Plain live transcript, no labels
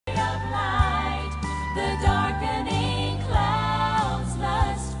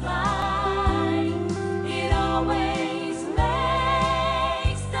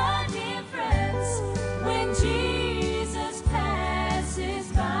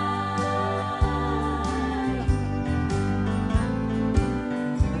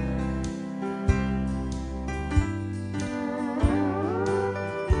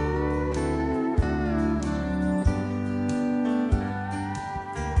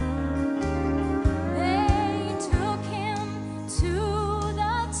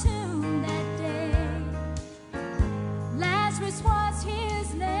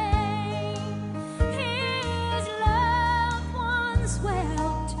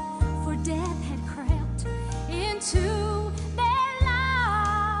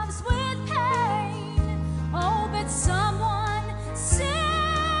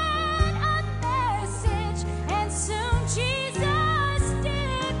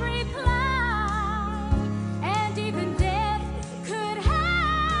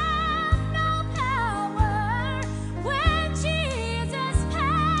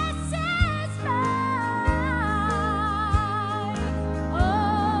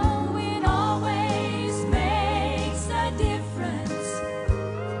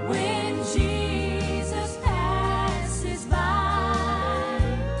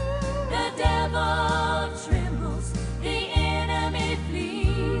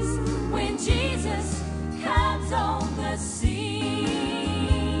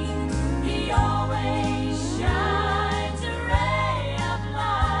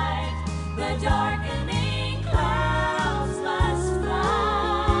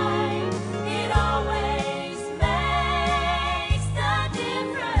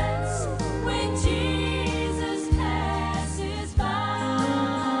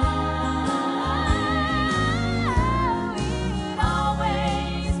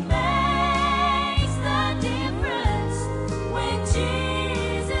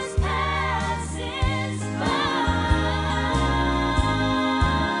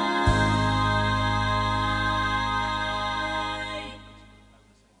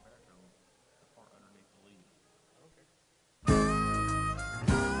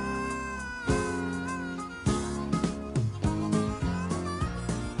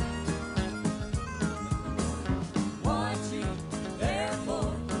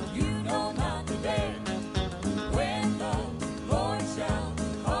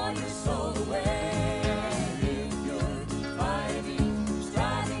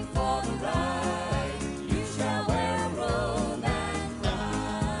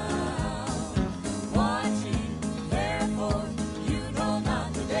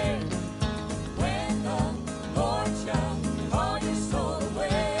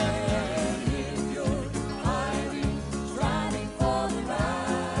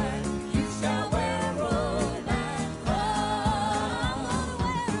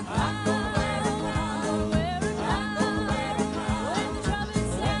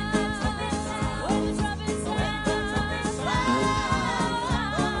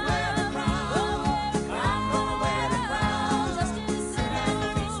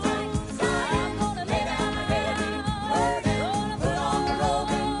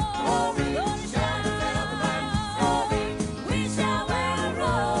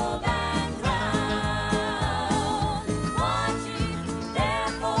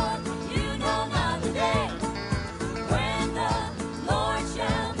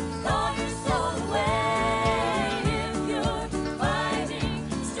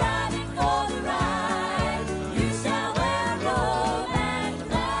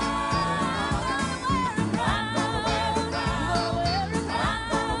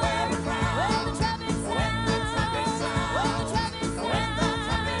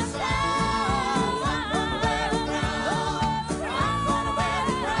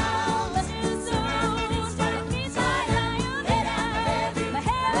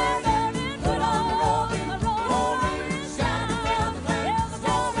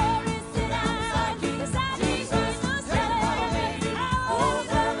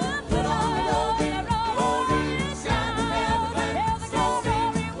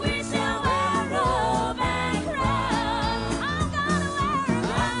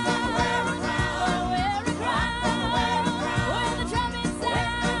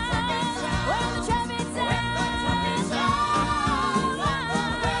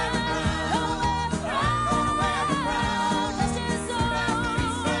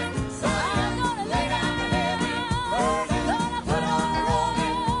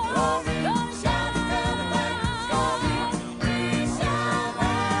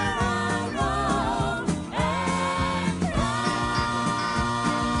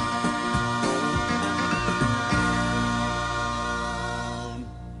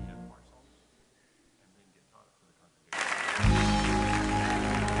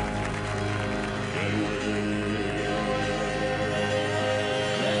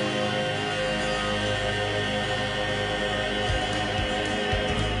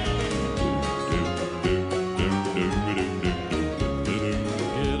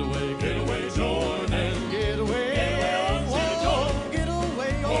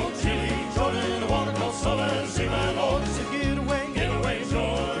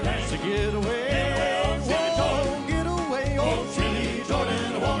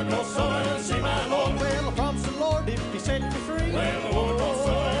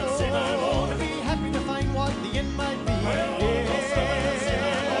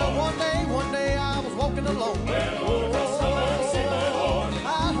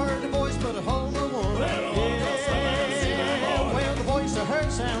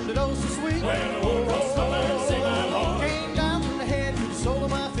sounded oh so sweet. Well, I won't cross the line to see my Lord. Came down from the head to the sole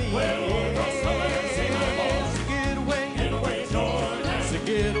of my feet. Well, I won't cross the line to see my Lord. So get away, Jordan. so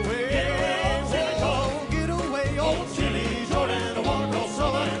get away, oh, get away, old Chili Jordan. I wanna cross the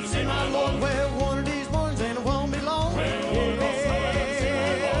line to see my Lord. Well, one of these mornings and it won't be long. Well, I won't cross the line to see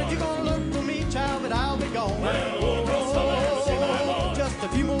my Lord. You're gonna look for me, child, but I'll be gone. Well, I won't cross the line to see my Lord. Just a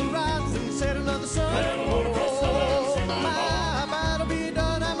few more rides and set another sun. Well, I won't cross the line to see my Lord. My battle be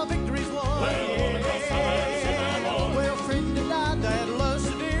done and my victory's won. Well, I won't cross the line to see my Lord. Well, friend that died, that loves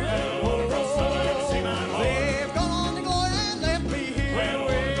so dear. Well, I won't cross the line to see my Lord. They've gone on to glory and left me here. Well, I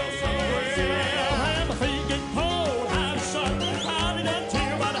won't cross the line to see my Lord. And my feet get cold, I'm shut, caught in a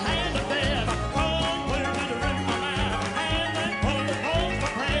tear by the hand of death. Cold, clear to the river, my mind, and then pulling the poles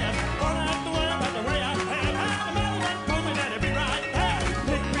for prayer. Don't have to worry about the way I have. The mother that told me that it'd be right there.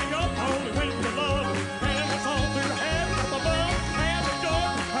 Pick me up, holy wind of love, and it's all through heaven up above. And the door,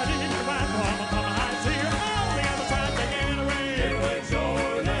 I didn't go back, I'm on my eyes here. On the other side, they get away. Get away,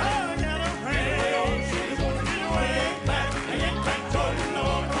 Jordan. Oh, get away. She's gonna get away. Back, I get back, Jordan. I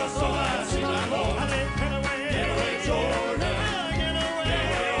wanna cross the line to see my Lord. I did get away. Get away, Jordan. Get away.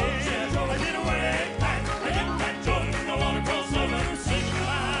 She's gonna get away. Back, I get back, Jordan. I wanna cross the line to see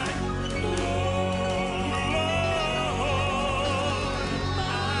my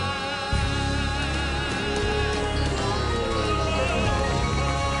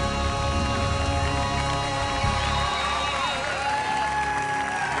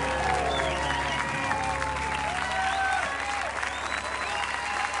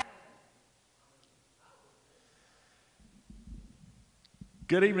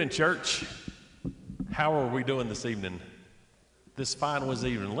Good evening, church. How are we doing this evening? This fine was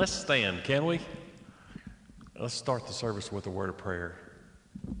evening. Let's stand, can we? Let's start the service with a word of prayer.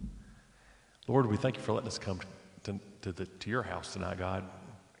 Lord, we thank you for letting us come to your house tonight, God.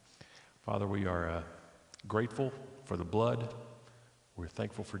 Father, we are grateful for the blood. We're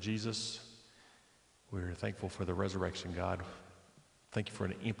thankful for Jesus. We're thankful for the resurrection, God. Thank you for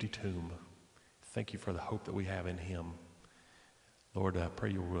an empty tomb. Thank you for the hope that we have in him. Lord, I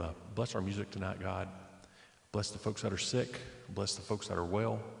pray you'll bless our music tonight, God. Bless the folks that are sick. Bless the folks that are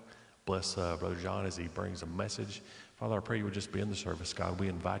well. Bless Brother John as he brings a message. Father, I pray you would just be in the service, God. We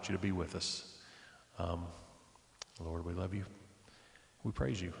invite you to be with us. Lord, we love you. We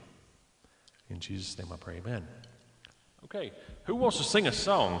praise you. In Jesus' name I pray, amen. Okay, who wants to sing a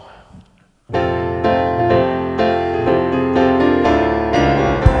song?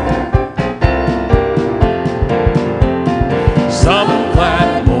 Some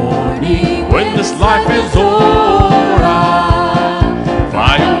glad morning when this life is o'er, I'll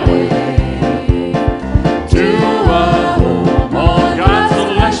fly away to a home on God's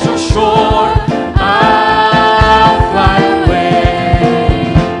celestial shore. I'll fly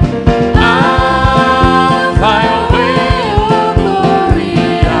away. I'll fly away, oh glory.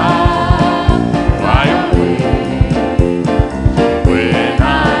 I'll fly away. When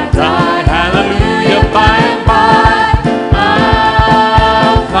I die, hallelujah, by and by.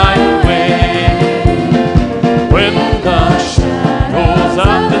 I'll fly away.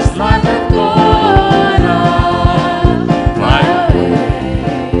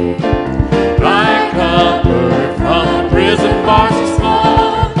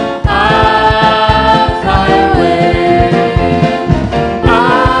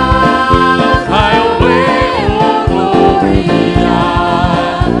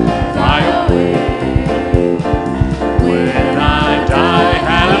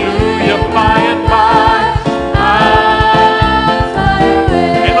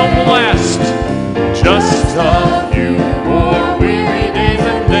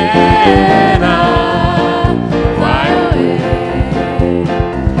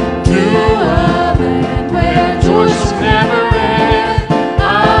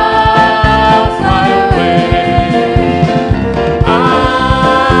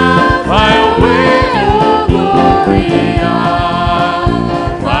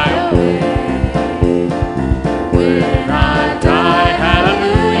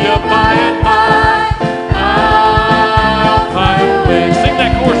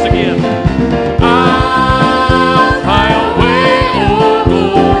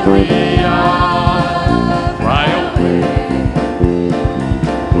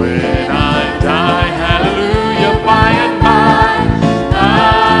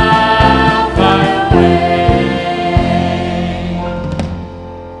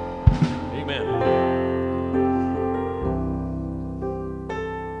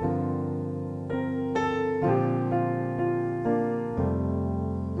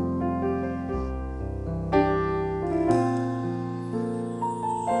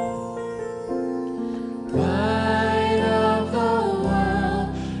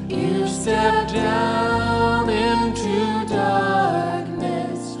 down into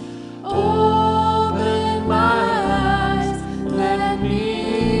darkness. Open my eyes, let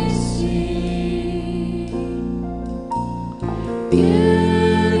me see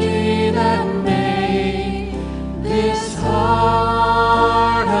beauty that made this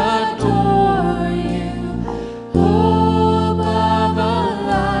heart adore you. Hope of a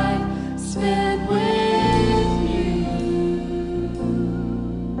life spent with you.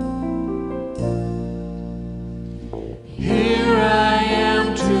 Here I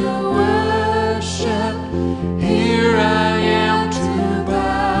am to worship. Here I am to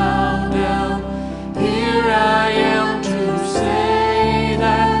bow down. Here I am to say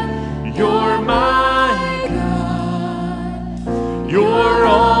that you're my God. You're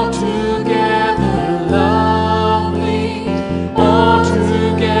altogether lovely,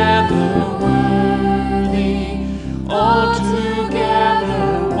 altogether worthy,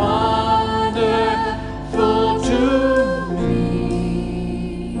 altogether wonderful to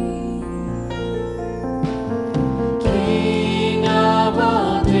me. King of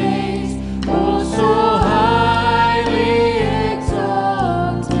all days, oh so highly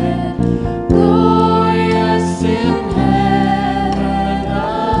exalted, glorious in heaven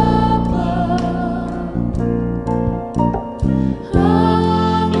above.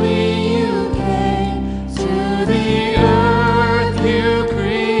 Humbly you came to the earth you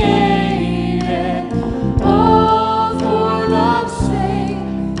created, all for love's sake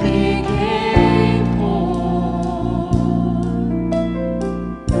became poor.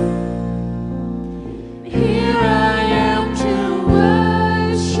 Here I am to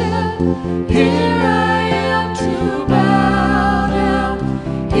worship. Here I am to bow down.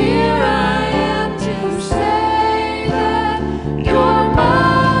 Here I am to say that you're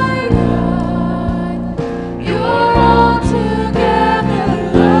my God. You're altogether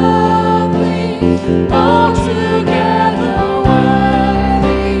lovely, altogether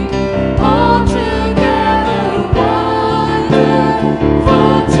worthy, altogether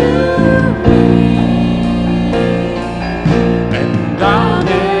wonderful to me. And I'll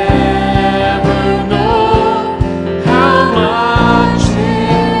never know how much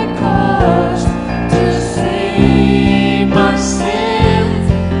it cost to save my sins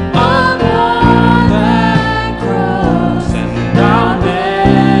upon that cross. And I'll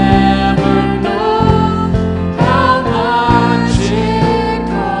never know how much it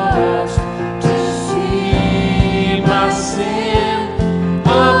cost to see my sin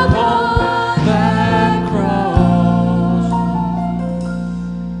upon that cross.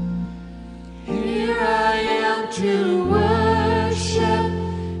 Here I am to worship.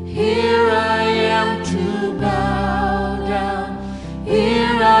 Here I am to bow down.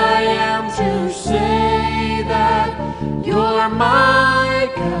 Here I am to say that you're my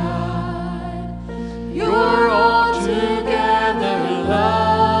God. You're altogether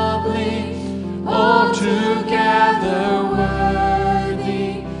lovely, altogether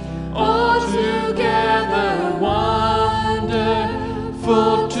worthy, altogether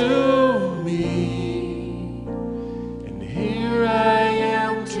wonderful to me. And here I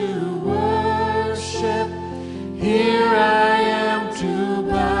am to worship. Here I am to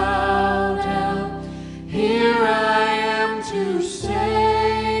bow down. Here I am to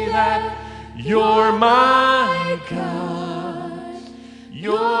say that you're my God.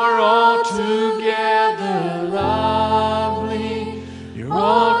 You're altogether lovely. You're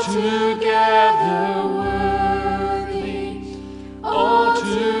altogether worthy,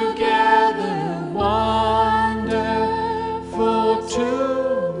 altogether wonderful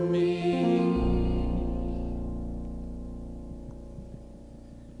to me.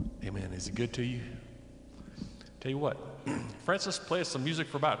 Amen. Is it good to you? Tell you what, Francis, play us some music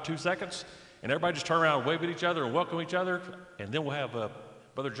for about 2 seconds, and everybody just turn around and wave at each other and welcome each other, and then we'll have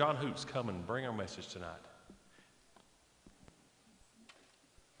Brother John Hoots come and bring our message tonight.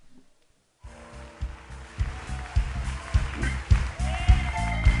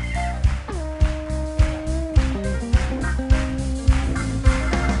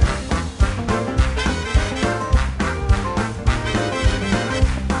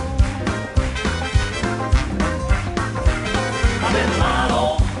 I've been lied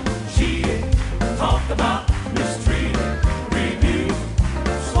on, cheated, talked about, mistreated, rebuked,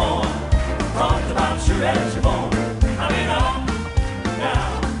 scorned, talked about, sure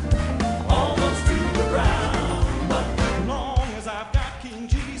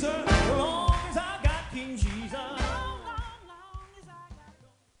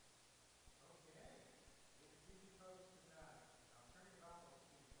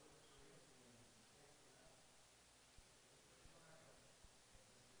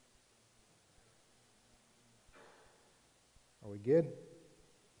good?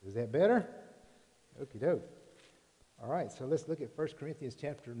 Is that better? Okie doke. All right, so let's look at 1 Corinthians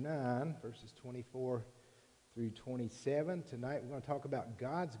chapter 9, verses 24 through 27. Tonight we're going to talk about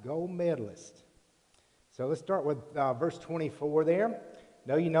God's gold medalist. So let's start with verse 24 there.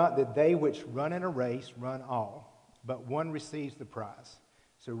 Know ye not that they which run in a race run all, but one receives the prize.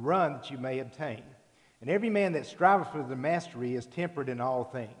 So run that you may obtain. And every man that striveth for the mastery is temperate in all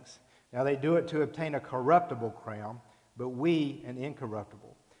things. Now they do it to obtain a corruptible crown, but we an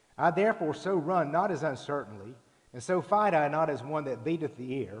incorruptible. I therefore so run, not as uncertainly, and so fight I not as one that beateth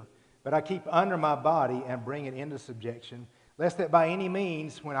the air, but I keep under my body and bring it into subjection, lest that by any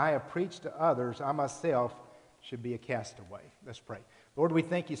means, when I have preached to others, I myself should be a castaway. Let's pray. Lord, we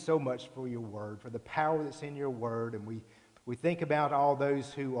thank you so much for your word, for the power that's in your word, and we think about all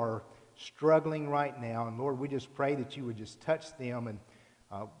those who are struggling right now, and Lord, we just pray that you would just touch them, and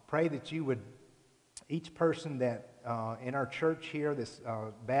pray that you would, each person that in our church here that's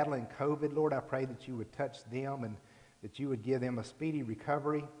battling COVID, Lord, I pray that you would touch them and that you would give them a speedy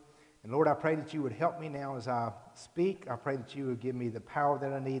recovery. And Lord, I pray that you would help me now as I speak. I pray that you would give me the power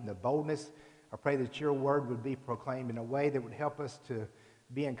that I need and the boldness. I pray that your word would be proclaimed in a way that would help us to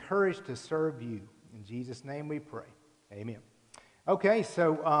be encouraged to serve you. In Jesus' name we pray. Amen. Okay,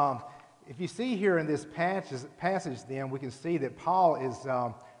 so if you see here in this passage then, we can see that Paul is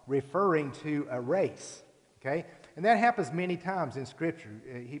referring to a race. Okay? And that happens many times in Scripture.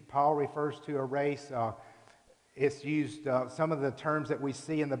 Paul refers to a race. It's used, some of the terms that we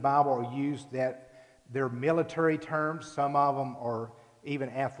see in the Bible are used that they're military terms. Some of them are even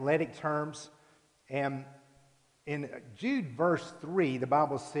athletic terms. And in Jude verse 3, the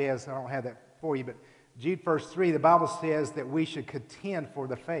Bible says, I don't have that for you, but Jude verse 3, the Bible says that we should contend for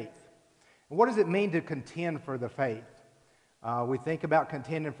the faith. And what does it mean to contend for the faith? We think about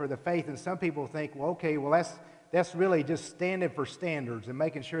contending for the faith, and some people think, well, okay, well, that's really just standing for standards and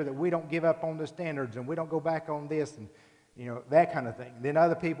making sure that we don't give up on the standards and we don't go back on this and, that kind of thing. Then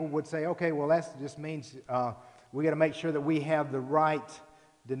other people would say, okay, well, that just means we got to make sure that we have the right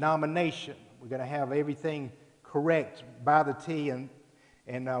denomination. We got to have everything correct by the T, and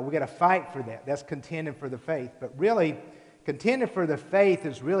we got to fight for that. That's contending for the faith. But really, contending for the faith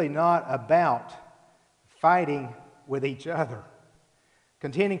is really not about fighting with each other.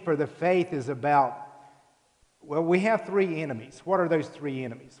 Contending for the faith is about, well, we have three enemies. What are those three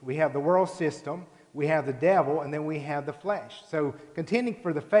enemies? We have the world system, we have the devil, and then we have the flesh. So contending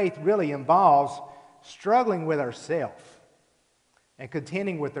for the faith really involves struggling with ourselves and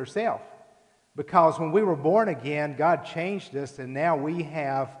contending with ourselves. Because when we were born again, God changed us, and now we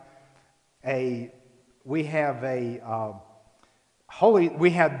have the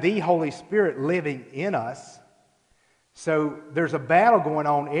Holy Spirit living in us. So there's a battle going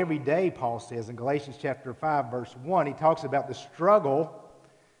on every day, Paul says in Galatians chapter 5, verse 1. He talks about the struggle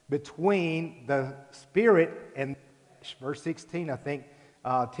between the Spirit and verse 16, I think,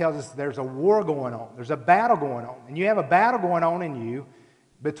 tells us there's a war going on. There's a battle going on. And you have a battle going on in you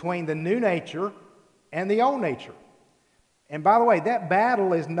between the new nature and the old nature. And by the way, that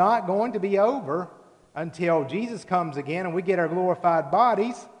battle is not going to be over until Jesus comes again and we get our glorified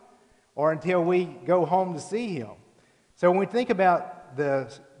bodies, or until we go home to see him. So when we think about the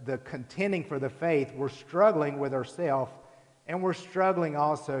contending for the faith, we're struggling with ourselves, and we're struggling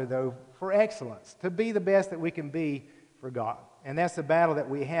also, though, for excellence, to be the best that we can be for God. And that's the battle that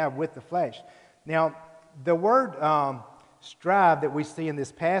we have with the flesh. Now, the word strive that we see in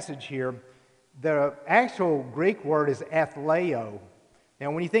this passage here, the actual Greek word is athleo.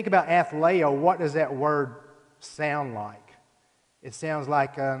 Now, when you think about athleo, what does that word sound like? It sounds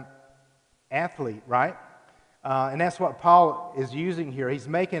like an athlete, right? And that's what Paul is using here. He's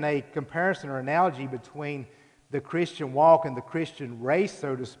making a comparison or analogy between the Christian walk and the Christian race,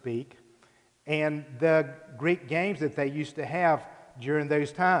 so to speak, and the Greek games that they used to have during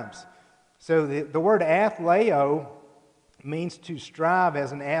those times. So the word athleo means to strive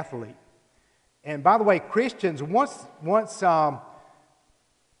as an athlete. And by the way, Christians, once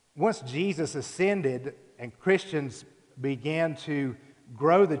Jesus ascended and Christians began to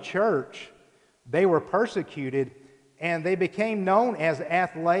grow the church, they were persecuted, and they became known as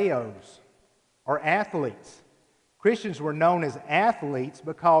athleos, or athletes. Christians were known as athletes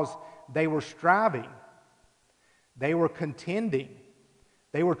because they were striving. They were contending.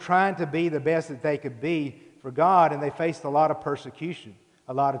 They were trying to be the best that they could be for God, and they faced a lot of persecution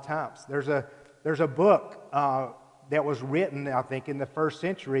a lot of times. There's a book that was written, I think, in the first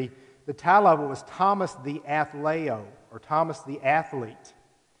century. The title of it was Thomas the Athleo, or Thomas the Athlete.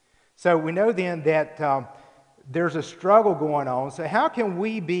 So we know then that there's a struggle going on. So how can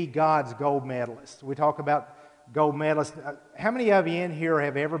we be God's gold medalists? We talk about gold medalist. How many of you in here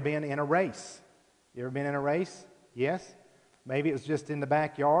have ever been in a race? You ever been in a race? Yes? Maybe it was just in the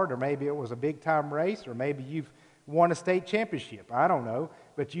backyard, or maybe it was a big-time race, or maybe you've won a state championship. I don't know.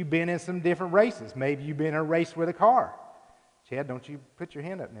 But you've been in some different races. Maybe you've been in a race with a car. Chad, don't you put your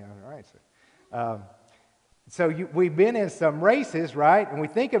hand up now. All right. So we've been in some races, right? And we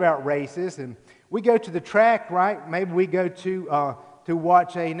think about races, and we go to the track, right? Maybe we go to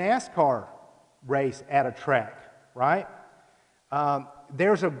watch a NASCAR race at a track, right?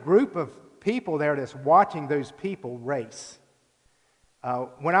 There's a group of people there that's watching those people race.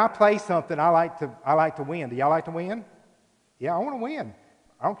 When I play something, I like to win. Do y'all like to win? Yeah, I want to win.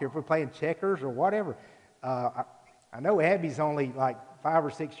 I don't care if we're playing checkers or whatever. I know Abby's only like 5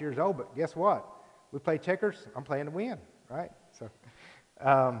 or 6 years old, but guess what? We play checkers. I'm playing to win, right?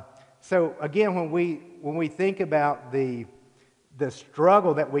 So again, when we think about the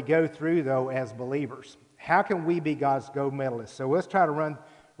struggle that we go through, though, as believers, how can we be God's gold medalists? So let's try to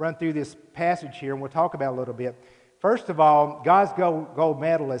run through this passage here, and we'll talk about it a little bit. First of all, God's gold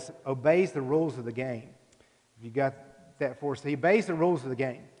medalist obeys the rules of the game. If you got that for us, he obeys the rules of the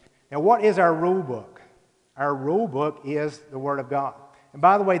game. Now, what is our rule book? Our rule book is the Word of God. And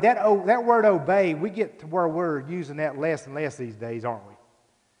by the way, that word obey, we get to where we're using that less and less these days, aren't we?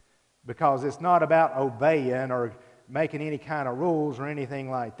 Because it's not about obeying or making any kind of rules or anything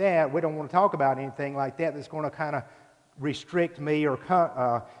like that. We don't want to talk about anything like that that's going to kind of restrict me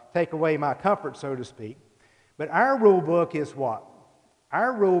or take away my comfort, so to speak. But our rule book is what?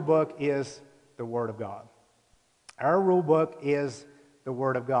 Our rule book is the Word of God. Our rule book is the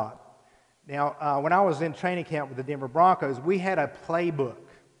Word of God. Now, when I was in training camp with the Denver Broncos, we had a playbook.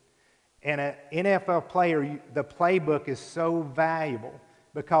 And an NFL player, the playbook is so valuable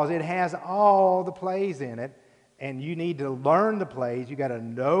because it has all the plays in it, and you need to learn the plays. You got to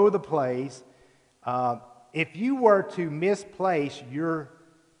know the plays. If you were to misplace your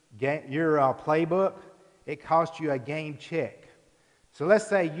playbook, it costs you a game check. So let's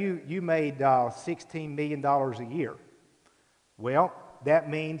say you made $16 million a year. Well, that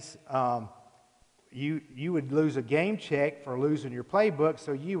means you would lose a game check for losing your playbook,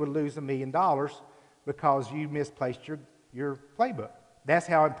 so you would lose $1 million because you misplaced your playbook. That's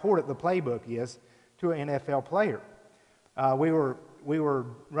how important the playbook is to an NFL player. We were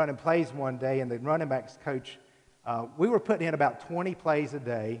running plays one day, and the running backs coach, we were putting in about 20 plays a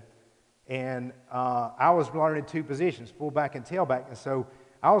day, and I was learning 2 positions, fullback and tailback, and so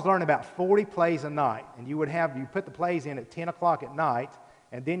I was learning about 40 plays a night, and you put the plays in at 10 o'clock at night,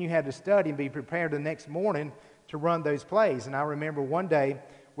 and then you had to study and be prepared the next morning to run those plays. And I remember one day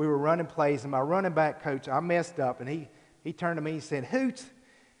we were running plays, and my running back coach, I messed up, and he turned to me and said, "Hoots,"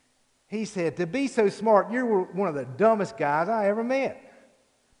 he said, "to be so smart, you're one of the dumbest guys I ever met,"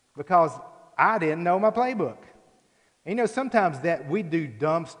 because I didn't know my playbook. And you know, sometimes that we do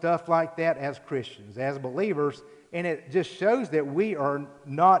dumb stuff like that as Christians, as believers, and it just shows that we are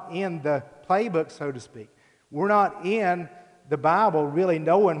not in the playbook, so to speak. We're not in the Bible really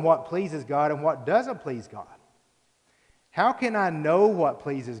knowing what pleases God and what doesn't please God. How can I know what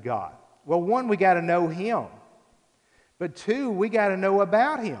pleases God? Well, 1, we got to know Him. But 2, we got to know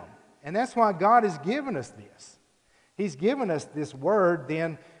about Him. And that's why God has given us this. He's given us this word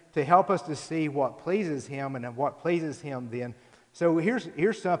then to help us to see what pleases Him and what pleases Him then. So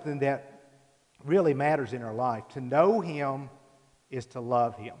here's something that really matters in our life. To know Him is to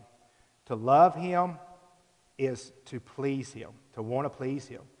love Him. To love Him is to please Him, to want to please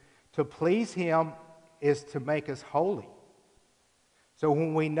Him. To please Him is to make us holy. So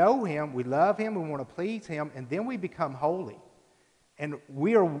when we know Him, we love Him, we want to please Him, and then we become holy. And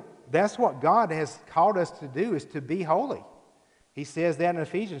that's what God has called us to do, is to be holy. He says that in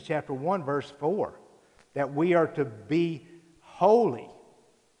Ephesians chapter 1, verse 4, that we are to be holy.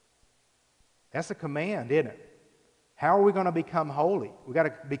 That's a command, isn't it? How are we going to become holy? We've got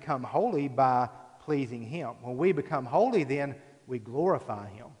to become holy by pleasing Him. When we become holy, then we glorify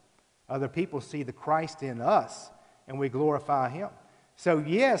Him. Other people see the Christ in us, and we glorify Him. So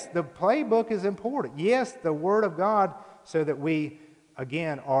yes, the playbook is important. Yes, the Word of God, so that we,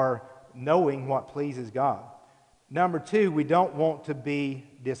 again, are knowing what pleases God. Number 2, we don't want to be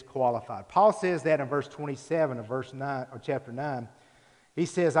disqualified. Paul says that in verse 27 of verse 9, or chapter 9. He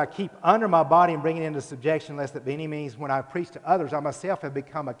says, "I keep under my body and bring it into subjection, lest that by any means when I preach to others, I myself have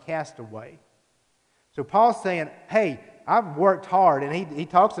become a castaway." So Paul's saying, hey, I've worked hard, and he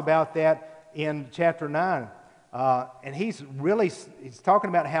talks about that in chapter 9. And he's talking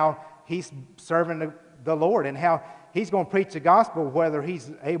about how he's serving the Lord and how he's going to preach the gospel, whether he's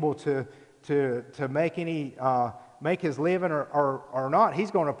able to make his living or not.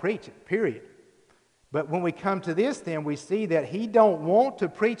 He's going to preach it, period. But when we come to this, then we see that he don't want to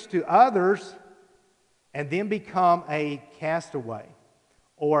preach to others and then become a castaway.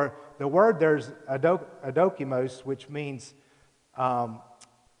 Or the word there's adokimos, which means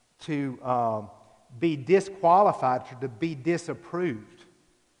to be disqualified, or to be disapproved.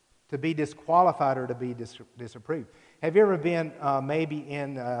 To be disqualified or to be disapproved. Have you ever been maybe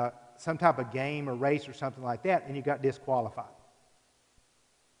in some type of game or race or something like that, and you got disqualified?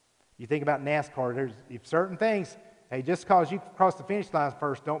 You think about NASCAR, there's certain things, hey, just because you cross the finish line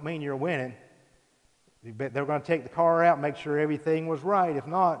first don't mean you're winning. They're going to take the car out and make sure everything was right. If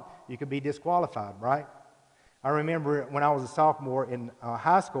not, you could be disqualified, right? I remember when I was a sophomore in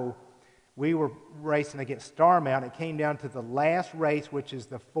high school, we were racing against Star Mountain. It came down to the last race, which is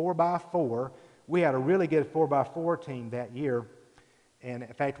the 4x4. We had a really good 4x4 team that year. And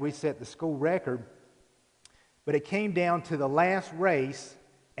in fact, we set the school record. But it came down to the last race,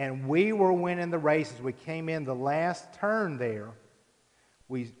 and we were winning the race as we came in the last turn there.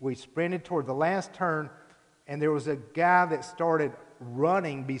 We sprinted toward the last turn, and there was a guy that started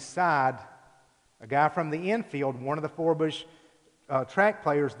running beside a guy from the infield, one of the Forbush track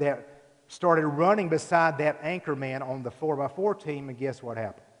players that started running beside that anchor man on the 4x4 team, and guess what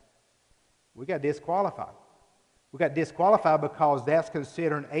happened? We got disqualified. We got disqualified because that's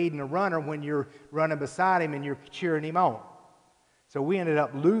considered aiding a runner when you're running beside him and you're cheering him on. So we ended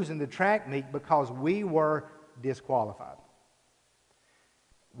up losing the track meet because we were disqualified.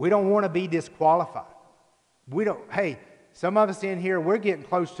 We don't want to be disqualified. Hey, some of us in here, we're getting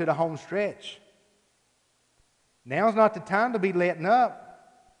close to the home stretch. Now's not the time to be letting up.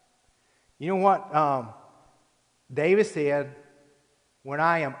 You know what David said, when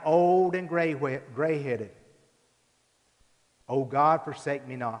I am old and gray-headed, O God, forsake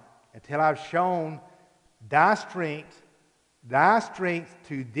me not, until I've shown thy strength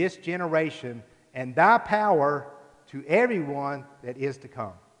to this generation, and thy power to everyone that is to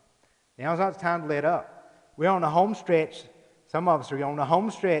come. Now's not the time to let up. We're on the home stretch. Some of us are on the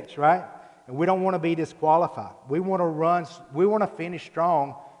home stretch, right? And we don't want to be disqualified. We want to finish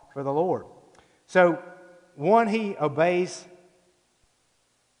strong for the Lord. So, one, he obeys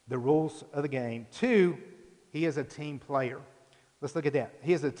the rules of the game. Two, he is a team player. Let's look at that.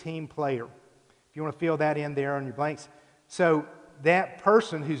 He is a team player. If you want to fill that in there on your blanks. So, that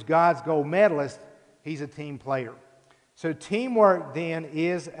person who's God's gold medalist, he's a team player. So teamwork then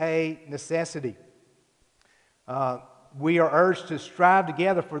is a necessity. We are urged to strive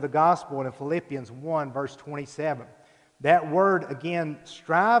together for the gospel in Philippians 1, verse 27. That word, again,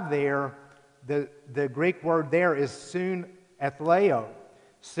 strive there, the Greek word there is soon athleo.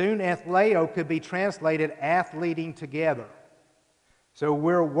 Soon athleo could be translated athleting together. So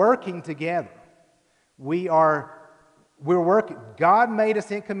we're working together. We're working. God made us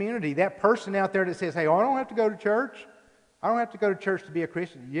in community. That person out there that says, hey, I don't have to go to church. I don't have to go to church to be a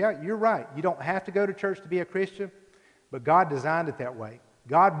Christian. Yeah, you're right. You don't have to go to church to be a Christian, but God designed it that way.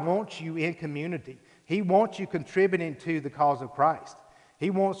 God wants you in community. He wants you contributing to the cause of Christ. He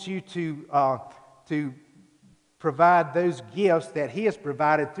wants you to provide those gifts that He has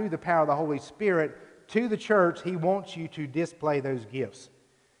provided through the power of the Holy Spirit to the church. He wants you to display those gifts.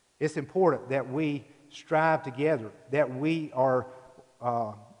 It's important that we strive together, that we are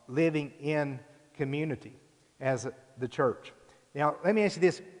living in community as the church. Now, let me ask you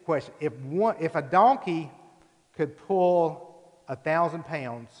this question. If a donkey could pull 1,000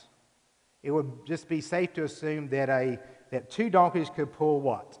 pounds, it would just be safe to assume that two donkeys could pull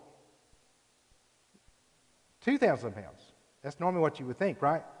what? 2,000 pounds. That's normally what you would think,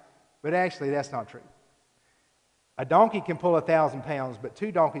 right? But actually, that's not true. A donkey can pull 1,000 pounds, but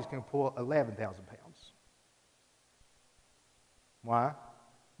two donkeys can pull 11,000 pounds. Why?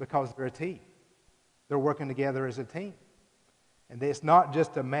 Because they're a team. They're working together as a team. And it's not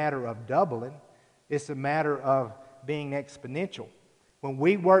just a matter of doubling. It's a matter of being exponential. When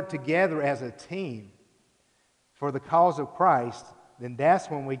we work together as a team for the cause of Christ, then that's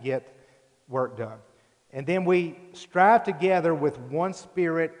when we get work done. And then we strive together with one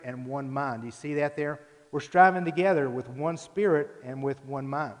spirit and one mind. You see that there? We're striving together with one spirit and with one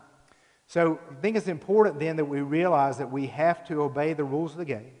mind. So I think it's important then that we realize that we have to obey the rules of the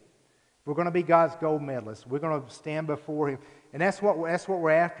game. If we're going to be God's gold medalists, we're going to stand before Him. And that's what we're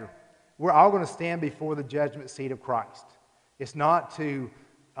after. We're all going to stand before the judgment seat of Christ. It's not to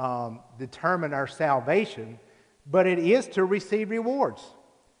determine our salvation, but it is to receive rewards.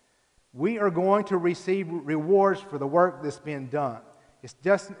 We are going to receive rewards for the work that's been done.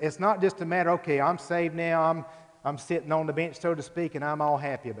 It's not just a matter, okay, I'm saved now, I'm sitting on the bench, so to speak, and I'm all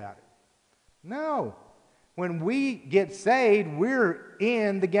happy about it. No. When we get saved, we're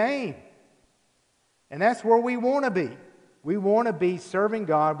in the game. And that's where we want to be. We want to be serving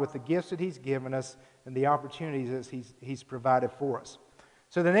God with the gifts that He's given us and the opportunities that He's provided for us.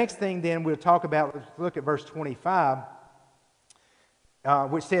 So the next thing then we'll talk about, let's look at verse 25,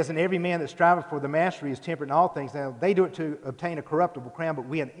 which says, "And every man that striveth for the mastery is temperate in all things." Now, they do it to obtain a corruptible crown, but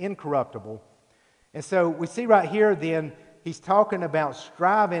we an incorruptible. And so we see right here then, he's talking about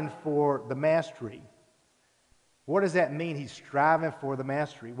striving for the mastery. What does that mean, he's striving for the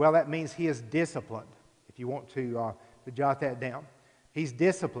mastery? Well, that means he is disciplined, if you want to jot that down. He's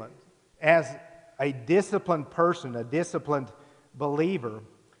disciplined. As a disciplined person, a disciplined believer,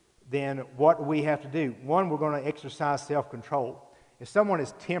 then what we have to do, one, we're going to exercise self-control. If someone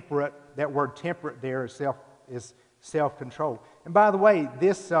is temperate, that word temperate there is self-control. And by the way,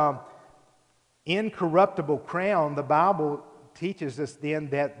 this incorruptible crown, the Bible teaches us then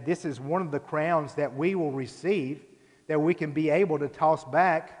that this is one of the crowns that we will receive, that we can be able to toss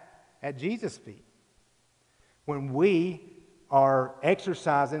back at Jesus' feet when we are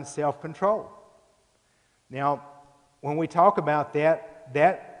exercising self-control. Now, when we talk about that,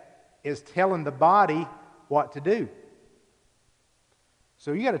 that is telling the body what to do.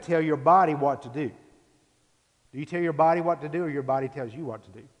 So you got to tell your body what to do. Do you tell your body what to do, or your body tells you what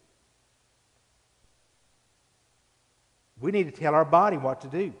to do? We need to tell our body what to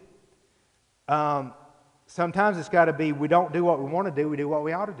do. Sometimes it's got to be, we don't do what we want to do, we do what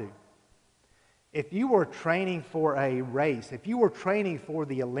we ought to do. If you were training for a race, if you were training for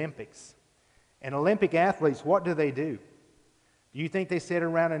the Olympics, and Olympic athletes, what do? Do you think they sit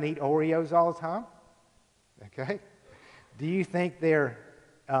around and eat Oreos all the time? Okay. Do you think they're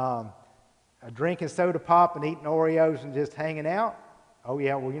drinking soda pop and eating Oreos and just hanging out? Oh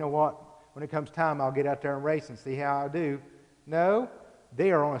yeah, well, you know what? When it comes time, I'll get out there and race and see how I do. No,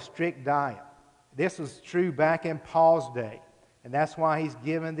 they are on a strict diet. This was true back in Paul's day, and that's why he's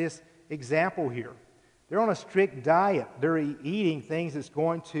given this example here. They're on a strict diet. They're eating things that's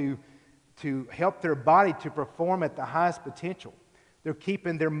going to help their body to perform at the highest potential. They're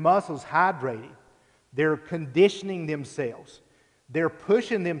keeping their muscles hydrated. They're conditioning themselves. They're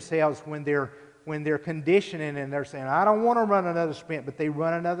pushing themselves when they're conditioning, and they're saying, I don't want to run another sprint, but they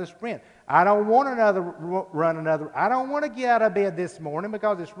run another sprint. I don't want run another. I don't want to get out of bed this morning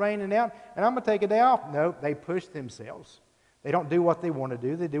because it's raining out, and I'm going to take a day off. No, they push themselves. They don't do what they want to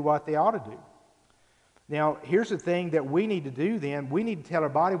do. They do what they ought to do. Now, here's the thing that we need to do then. We need to tell our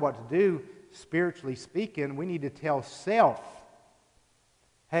body what to do, spiritually speaking. We need to tell self,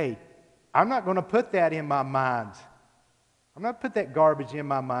 hey, I'm not going to put that in my mind. I'm not going to put that garbage in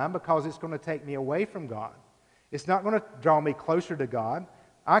my mind because it's going to take me away from God. It's not going to draw me closer to God.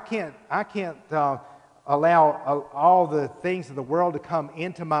 I can't allow all the things of the world to come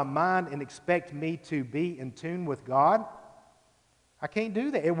into my mind and expect me to be in tune with God. I can't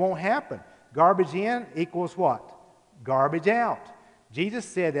do that. It won't happen. Garbage in equals what? Garbage out. Jesus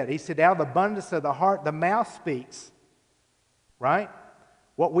said that. He said, out of the abundance of the heart, the mouth speaks. Right?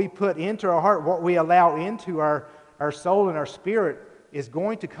 What we put into our heart, what we allow into our soul and our spirit is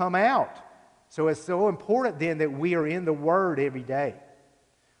going to come out. So it's so important then that we are in the Word every day.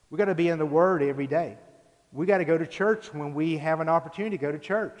 We've got to be in the Word every day. We've got to go to church when we have an opportunity to go to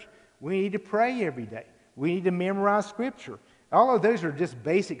church. We need to pray every day. We need to memorize Scripture. All of those are just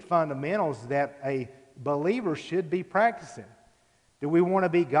basic fundamentals that a believer should be practicing. Do we want to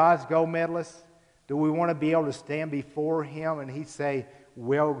be God's gold medalist? Do we want to be able to stand before Him and He'd say,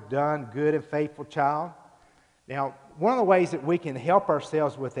 well done, good and faithful child? Now, one of the ways that we can help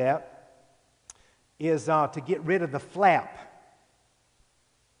ourselves with that is to get rid of the flap.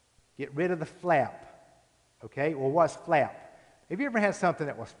 Get rid of the flap. Okay? Well, what's flap? Have you ever had something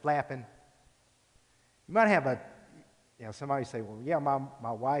that was flapping? You might have somebody say, well, yeah,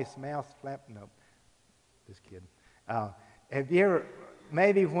 my wife's mouth's flapping. No, just kidding. Have you ever,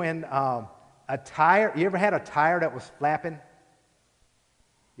 maybe when a tire, you ever had a tire that was flapping?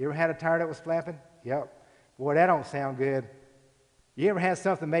 You ever had a tire that was flapping? Yep. Boy, that don't sound good. You ever had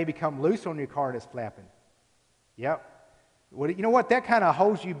something maybe come loose on your car that's flapping? Yep. Well, you know what? That kind of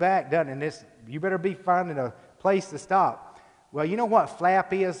holds you back, doesn't it? You better be finding a place to stop. Well, you know what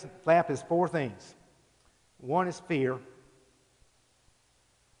flap is? Flap is 4 things. 1 is fear.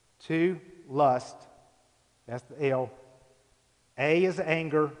 2, lust. That's the L. A is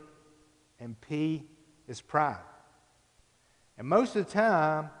anger. And P is pride. And most of the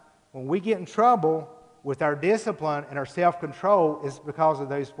time, when we get in trouble with our discipline and our self-control, it's because of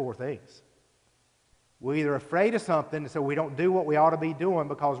those 4 things. We're either afraid of something, so we don't do what we ought to be doing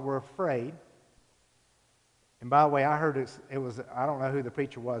because we're afraid. And by the way, I heard it was, I don't know who the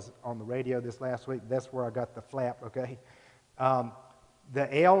preacher was on the radio this last week. That's where I got the flap, okay?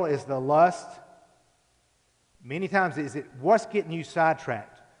 The L is the lust. Many times, is it what's getting you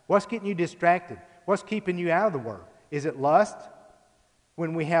sidetracked? What's getting you distracted? What's keeping you out of the Word? Is it lust?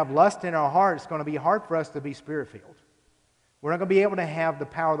 When we have lust in our heart, it's going to be hard for us to be Spirit-filled. We're not going to be able to have the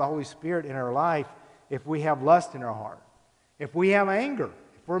power of the Holy Spirit in our life if we have lust in our heart. If we have anger,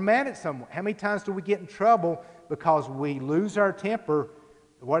 if we're mad at someone, how many times do we get in trouble because we lose our temper?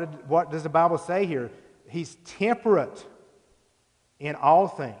 What does the Bible say here? He's temperate in all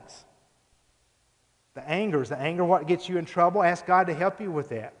things. The anger what gets you in trouble? Ask God to help you with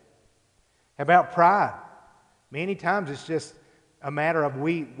that. How about pride? Many times it's just a matter of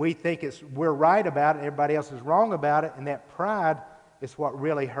we think we're right about it, everybody else is wrong about it, and that pride is what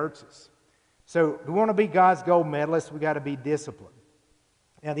really hurts us. So if we want to be God's gold medalist, we got to be disciplined.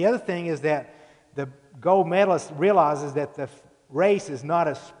 Now the other thing is that the gold medalist realizes that the race is not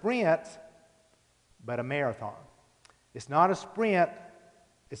a sprint, but a marathon. It's not a sprint,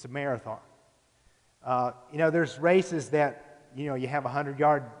 it's a marathon. There's races that, you have a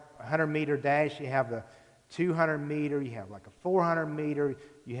 100-meter dash, you have the 200-meter, you have like a 400-meter,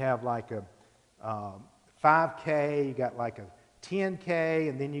 you have like a 5K, you got like a 10K,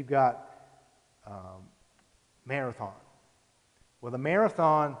 and then you got marathon. Well, the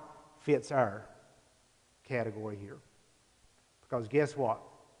marathon fits our category here. Because guess what?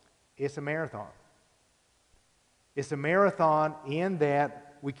 It's a marathon. It's a marathon in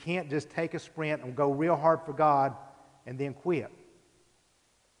that we can't just take a sprint and go real hard for God and then quit.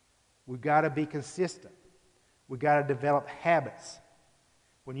 We've got to be consistent. We've got to develop habits.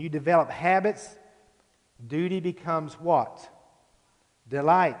 When you develop habits, duty becomes what?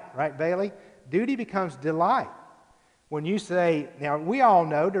 Delight. Right, Bailey? Duty becomes delight. When you say, now we all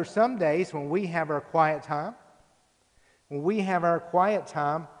know there's some days when we have our quiet time. When we have our quiet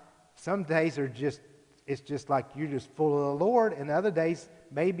time, some days it's just like you're just full of the Lord, and other days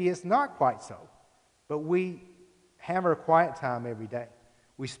maybe it's not quite so. But we have our quiet time every day.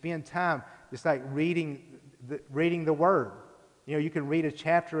 We spend time just like reading the Word. You can read a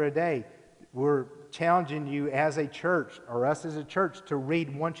chapter a day. We're challenging you as a church, or us as a church, to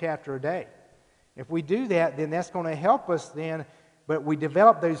read one chapter a day. If we do that, then that's going to help us then. But we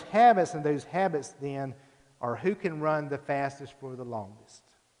develop those habits, and those habits then are who can run the fastest for the longest.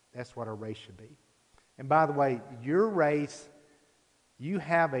 That's what our race should be. And by the way, your race, you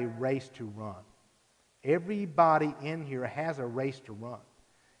have a race to run. Everybody in here has a race to run.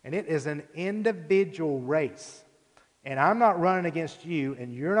 And it is an individual race. And I'm not running against you,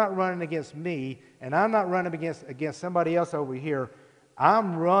 and you're not running against me, and I'm not running against somebody else over here.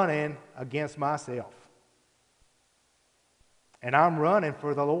 I'm running against myself. And I'm running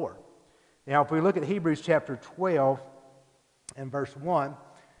for the Lord. Now, if we look at Hebrews chapter 12 and verse 1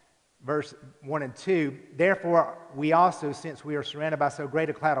 and 2, therefore we also, since we are surrounded by so great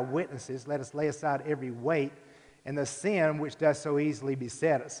a cloud of witnesses, let us lay aside every weight and the sin which does so easily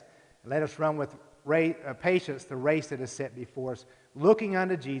beset us. And let us run with patience the race that is set before us, looking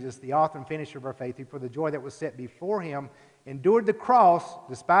unto Jesus, the author and finisher of our faith, who for the joy that was set before him endured the cross,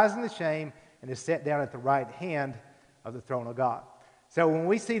 despising the shame, and is set down at the right hand of the throne of God. So when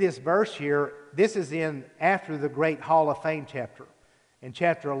we see this verse here, this is in after the great Hall of Fame chapter. In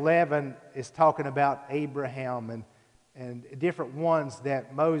chapter 11 is talking about Abraham and different ones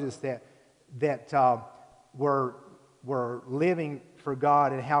that Moses that were living for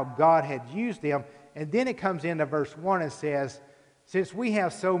God and how God had used them. And then it comes into verse 1 and says, since we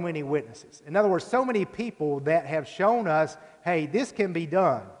have so many witnesses, in other words, so many people that have shown us, hey, this can be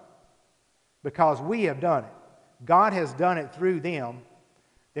done because we have done it. God has done it through them.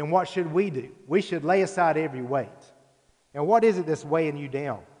 Then what should we do? We should lay aside every weight. And what is it that's weighing you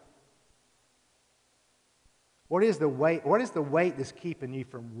down? What is the weight that's keeping you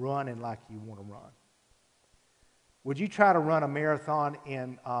from running like you want to run? Would you try to run a marathon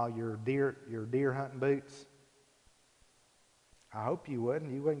in your deer hunting boots? I hope you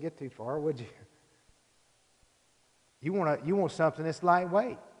wouldn't. You wouldn't get too far, would you? You want something that's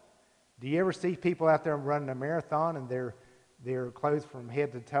lightweight. Do you ever see people out there running a marathon and they're clothed from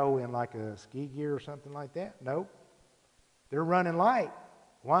head to toe in like a ski gear or something like that? Nope. They're running light.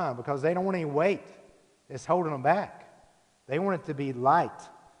 Why? Because they don't want any weight that's holding them back. They want it to be light.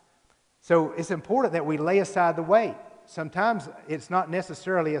 So it's important that we lay aside the weight. Sometimes it's not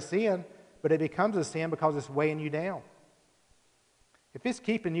necessarily a sin, but it becomes a sin because it's weighing you down. If it's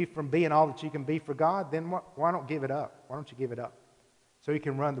keeping you from being all that you can be for God, then why don't give it up? Why don't you give it up? So you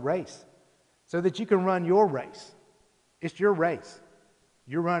can run the race. So that you can run your race. It's your race.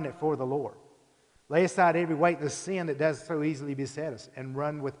 You're running it for the Lord. Lay aside every weight and the sin that does so easily beset us, and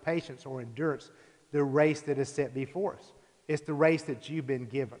run with patience or endurance the race that is set before us. It's the race that you've been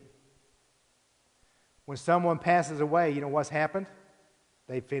given. When someone passes away, you know what's happened?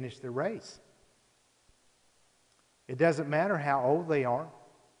 They finished their race. It doesn't matter how old they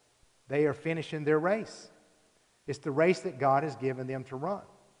are finishing their race. It's the race that God has given them to run.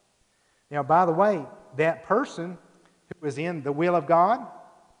 Now, by the way, that person who is in the will of God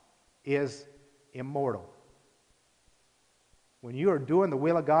is immortal. When you are doing the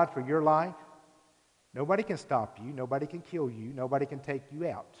will of God for your life, nobody can stop you, nobody can kill you, nobody can take you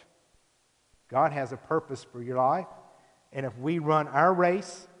out. God has a purpose for your life, and if we run our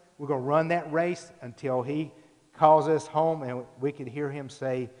race, we're going to run that race until He calls us home and we can hear Him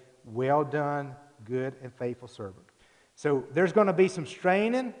say, "Well done, good and faithful servant." So there's going to be some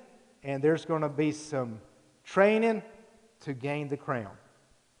straining, and there's going to be some training to gain the crown.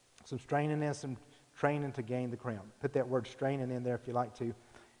 Some straining and some training to gain the crown. Put that word straining in there if you like to.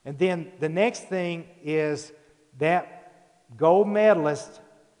 And then the next thing is that gold medalist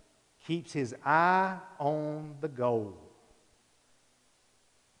keeps his eye on the goal.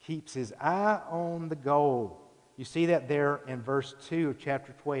 Keeps his eye on the goal. You see that there in verse 2 of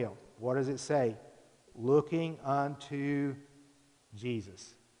chapter 12. What does it say? Looking unto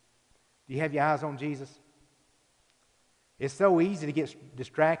Jesus. Do you have your eyes on Jesus? It's so easy to get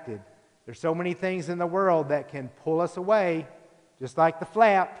distracted. There's so many things in the world that can pull us away, just like the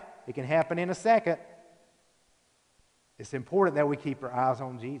flap. It can happen in a second. It's important that we keep our eyes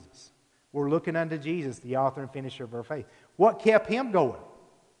on Jesus. We're looking unto Jesus, the author and finisher of our faith. What kept Him going?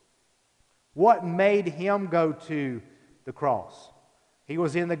 What made Him go to the cross? He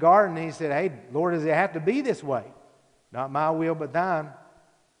was in the garden and He said, "Hey, Lord, does it have to be this way? Not my will, but thine."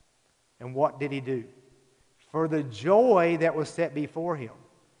 And what did He do? For the joy that was set before Him.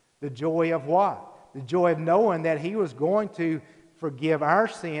 The joy of what? The joy of knowing that He was going to forgive our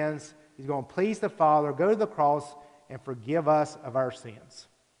sins. He's going to please the Father, go to the cross, and forgive us of our sins.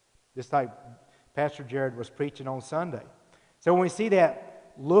 Just like Pastor Jared was preaching on Sunday. So when we see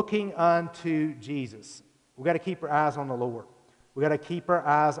that, looking unto Jesus, we've got to keep our eyes on the Lord. We've got to keep our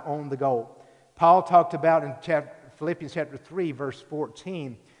eyes on the goal. Paul talked about in Philippians chapter 3, verse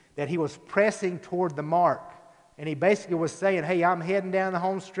 14, that he was pressing toward the mark. And he basically was saying, hey, I'm heading down the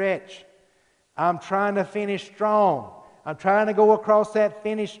home stretch. I'm trying to finish strong. I'm trying to go across that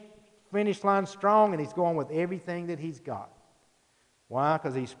finish line strong. And he's going with everything that he's got. Why?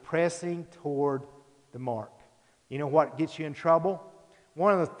 Because he's pressing toward the mark. You know what gets you in trouble?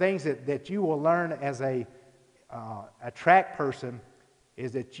 One of the things that you will learn as a track person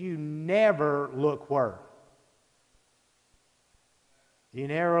is that you never look where? You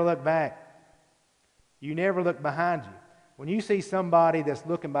never look back. You never look behind you. When you see somebody that's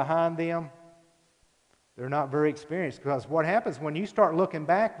looking behind them, they're not very experienced. Because what happens when you start looking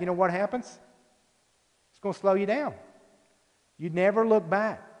back, you know what happens? It's going to slow you down. You never look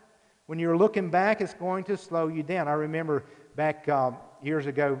back. When you're looking back, it's going to slow you down. I remember back years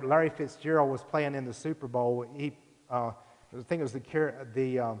ago, Larry Fitzgerald was playing in the Super Bowl. I think it was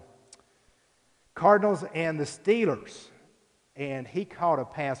the Cardinals and the Steelers. And he caught a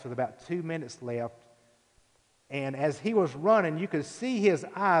pass with about 2 minutes left. And as he was running, you could see his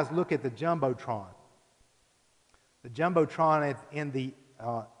eyes look at the Jumbotron. The Jumbotron in the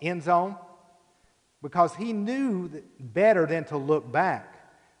end zone. Because he knew better than to look back.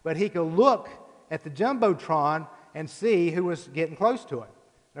 But he could look at the Jumbotron and see who was getting close to it.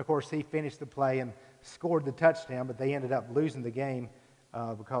 And of course, he finished the play and scored the touchdown, but they ended up losing the game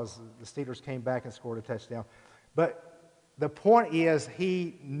because the Steelers came back and scored a touchdown. But the point is,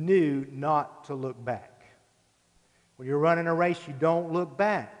 he knew not to look back. When you're running a race, you don't look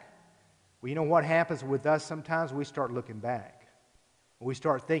back. Well, you know what happens with us sometimes? We start looking back. We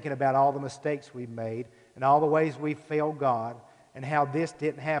start thinking about all the mistakes we've made and all the ways we've failed God and how this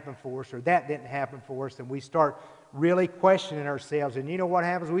didn't happen for us or that didn't happen for us, and we start really questioning ourselves. And you know what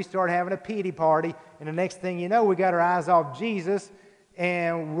happens? We start having a pity party, and the next thing you know, we got our eyes off Jesus,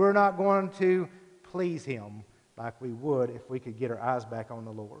 and we're not going to please Him like we would if we could get our eyes back on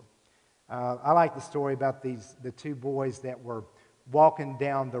the Lord. I like the story about the two boys that were walking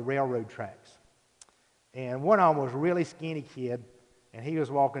down the railroad tracks. And one of them was a really skinny kid, and he was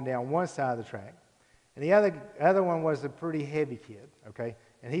walking down one side of the track. And the other one was a pretty heavy kid, okay?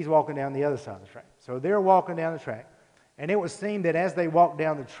 And he's walking down the other side of the track. So they're walking down the track. And it would seem that as they walked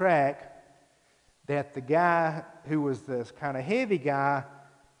down the track, that the guy who was this kind of heavy guy,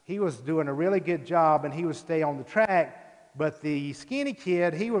 he was doing a really good job, and he would stay on the track. But the skinny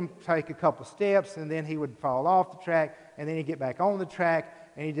kid, he would take a couple steps, and then he would fall off the track, and then he'd get back on the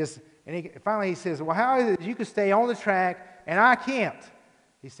track, and finally he says, well, how is it you can stay on the track, and I can't?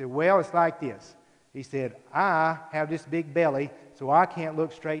 He said, well, it's like this. He said, I have this big belly, so I can't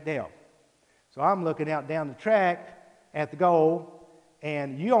look straight down. So I'm looking out down the track at the goal,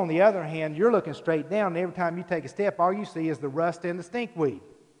 and you, on the other hand, you're looking straight down, and every time you take a step, all you see is the rust and the stinkweed.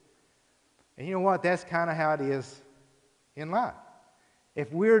 And you know what? That's kind of how it is in life.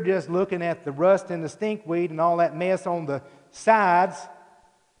 If we're just looking at the rust and the stinkweed and all that mess on the sides,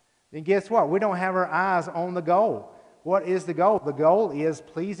 then guess what? We don't have our eyes on the goal. What is the goal? The goal is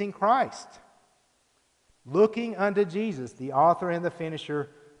pleasing Christ. Looking unto Jesus, the author and the finisher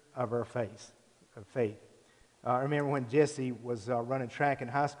of our faith. I remember when Jesse was running track in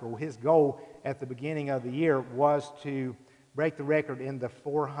high school, his goal at the beginning of the year was to break the record in the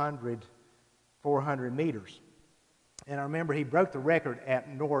 400 meters. And I remember he broke the record at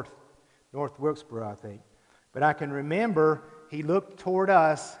North Wilkesboro, I think. But I can remember he looked toward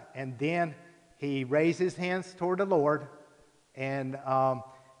us, and then he raised his hands toward the Lord, and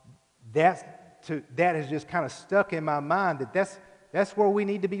that has just kind of stuck in my mind that's where we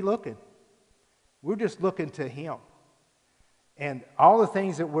need to be looking. We're just looking to Him. And all the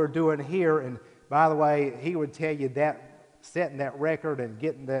things that we're doing here, and by the way, he would tell you that setting that record and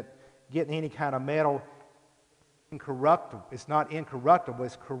getting any kind of medal, incorruptible. It's not incorruptible,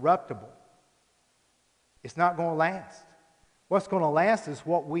 it's corruptible. It's not going to last. What's going to last is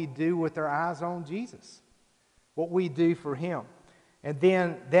what we do with our eyes on Jesus, what we do for Him. And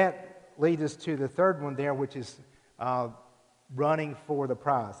then that leads us to the third one there, which is running for the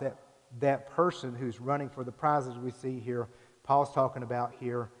prize. That person who's running for the prize, as we see here, Paul's talking about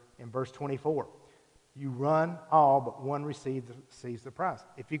here in verse 24. You run all, but one receives the prize.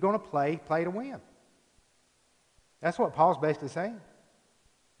 If you're going to play to win. That's what Paul's basically saying.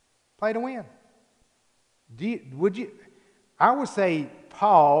 Play to win. I would say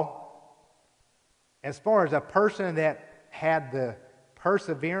Paul, as far as a person that had the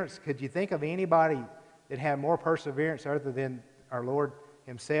perseverance, could you think of anybody that had more perseverance other than our Lord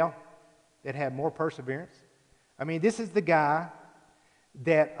Himself, that had more perseverance? I mean, this is the guy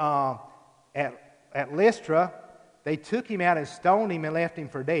that at Lystra, they took him out and stoned him and left him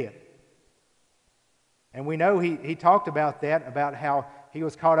for dead. And we know he talked about that, about how he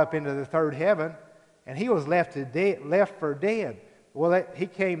was caught up into the third heaven, and he was left for dead. Well,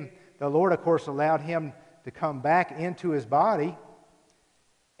 the Lord, of course, allowed him to come back into his body.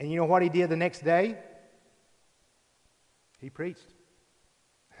 And you know what he did the next day? He preached.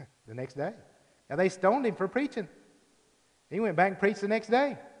 The next day. Now, they stoned him for preaching. He went back and preached the next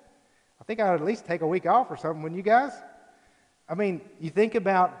day. I think I would at least take a week off or something, wouldn't you guys? I mean, you think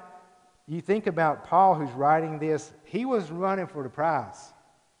about Paul, who's writing this. He was running for the prize,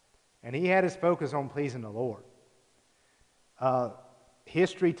 and he had his focus on pleasing the Lord.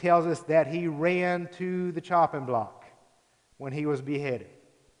 History tells us that he ran to the chopping block when he was beheaded.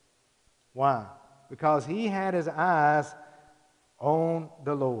 Why? Because he had his eyes on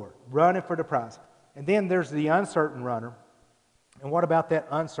the Lord, running for the prize. And then there's the uncertain runner. And what about that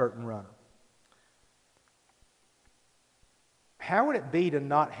uncertain runner? How would it be to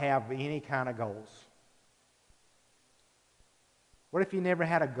not have any kind of goals? What if you never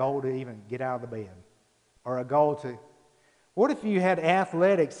had a goal to even get out of the bed? Or a goal to... What if you had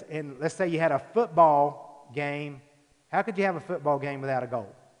athletics and let's say you had a football game? How could you have a football game without a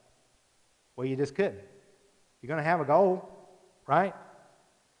goal? Well, you just couldn't. You're going to have a goal, right?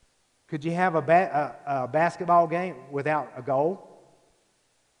 Could you have a basketball game without a goal?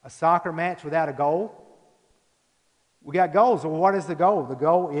 A soccer match without a goal? We got goals. Well, what is the goal? The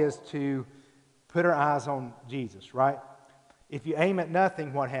goal is to put our eyes on Jesus, right? If you aim at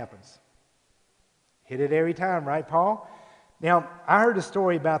nothing, what happens? Hit it every time, right, Paul? Now, I heard a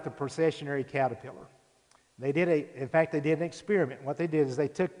story about the processionary caterpillar. They did an experiment. What they did is they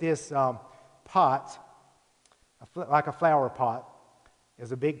took this pot, like a flower pot,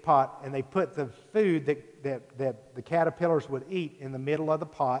 is a big pot, and they put the food that the caterpillars would eat in the middle of the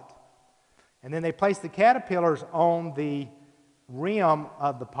pot, and then they placed the caterpillars on the rim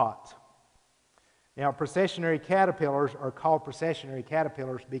of the pot. Now, processionary caterpillars are called processionary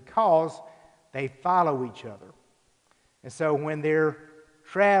caterpillars because they follow each other. And so when they're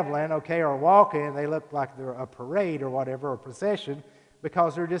traveling, or walking, they look like they're a parade or whatever, a procession,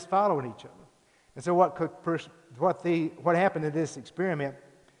 because they're just following each other. And so what happened in this experiment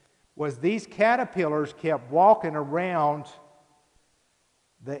was these caterpillars kept walking around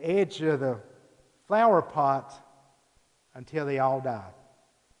the edge of the flower pot until they all died.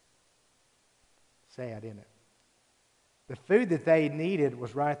 Sad, isn't it? The food that they needed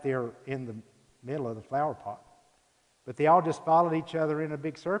was right there in the middle of the flower pot. But they all just followed each other in a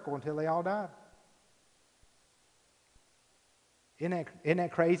big circle until they all died. Isn't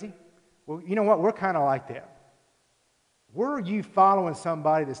that crazy? Well, you know what? We're kind of like that. Where are you following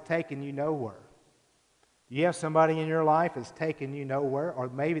somebody that's taking you nowhere? You have somebody in your life that's taking you nowhere, or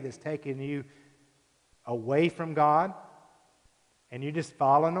maybe that's taking you away from God, and you're just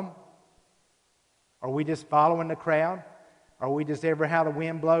following them? Are we just following the crowd? Are we just ever how the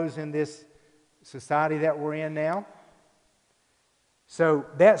wind blows in this society that we're in now? So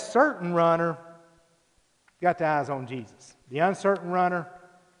that certain runner got the eyes on Jesus. The uncertain runner,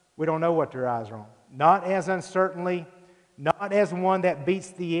 we don't know what their eyes are on. Not as uncertainly, not as one that beats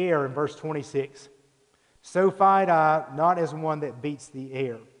the air in verse 26. So fight I, not as one that beats the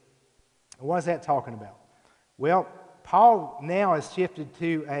air. What is that talking about? Well, Paul now has shifted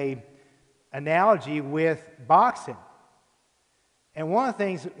to an analogy with boxing. And one of the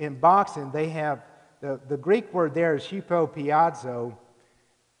things in boxing, they have, the Greek word there is hypopiazo,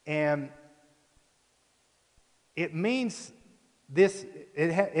 and it means this,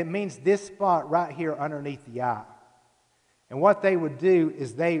 it means this spot right here underneath the eye. And what they would do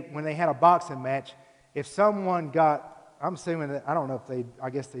is when they had a boxing match, if someone got, I'm assuming that, I don't know if I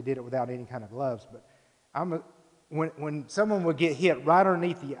guess they did it without any kind of gloves, but when someone would get hit right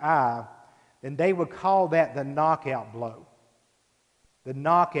underneath the eye, then they would call that the knockout blow. The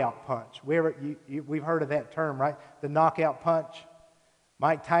knockout punch. We've heard of that term, right? The knockout punch.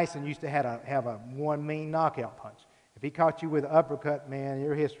 Mike Tyson used to have a one mean knockout punch. If he caught you with an uppercut, man,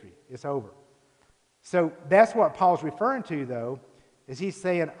 your history, it's over. So that's what Paul's referring to, though, is he's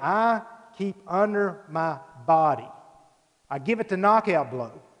saying, I keep under my body. I give it the knockout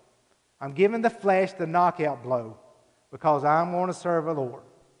blow. I'm giving the flesh the knockout blow because I'm going to serve the Lord.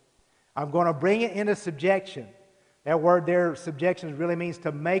 I'm going to bring it into subjection. That word there, subjection, really means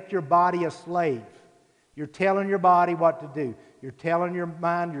to make your body a slave. You're telling your body what to do. You're telling your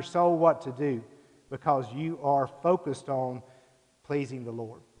mind, your soul what to do because you are focused on pleasing the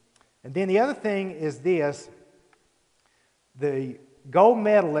Lord. And then the other thing is this. The gold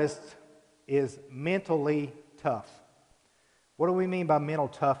medalist is mentally tough. What do we mean by mental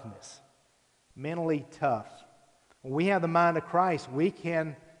toughness? Mentally tough. When we have the mind of Christ,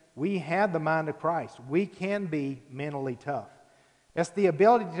 we have the mind of Christ. We can be mentally tough. That's the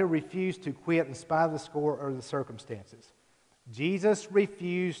ability to refuse to quit in spite of the score or the circumstances. Jesus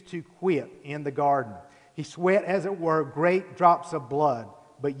refused to quit in the garden. He sweat, as it were, great drops of blood,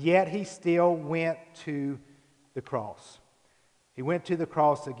 but yet he still went to the cross. He went to the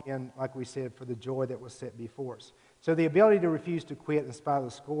cross again, like we said, for the joy that was set before us. So the ability to refuse to quit in spite of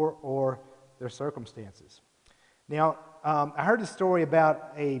the score or their circumstances. Now, I heard a story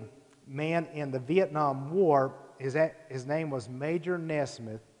about a man in the Vietnam War. His name was Major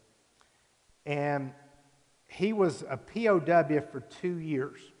Nesmith, and he was a POW for 2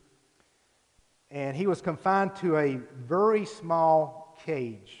 years. And he was confined to a very small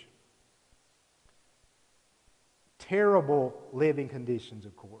cage. Terrible living conditions,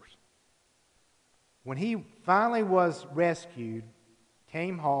 of course. When he finally was rescued,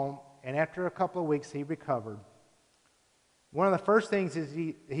 came home, and after a couple of weeks he recovered, one of the first things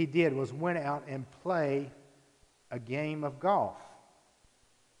he did was went out and play a game of golf.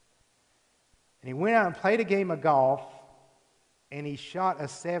 And he went out and played a game of golf, and he shot a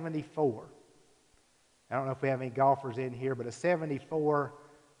 74. I don't know if we have any golfers in here, but a 74,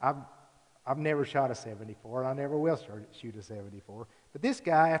 I've never shot a 74, and I never will shoot a 74. But this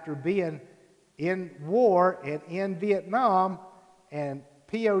guy, after being in war and in Vietnam and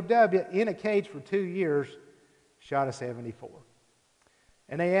POW in a cage for 2 years, shot a 74.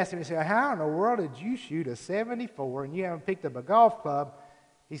 And they asked him, he said, how in the world did you shoot a 74 and you haven't picked up a golf club?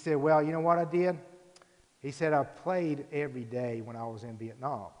 He said, well, you know what I did? He said, I played every day when I was in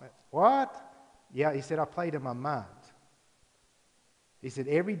Vietnam. What? Yeah, he said, I played in my mind. He said,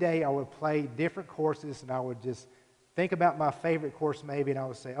 every day I would play different courses and I would just think about my favorite course maybe, and I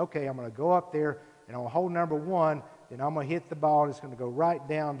would say, okay, I'm going to go up there and on hole number 1, then I'm going to hit the ball and it's going to go right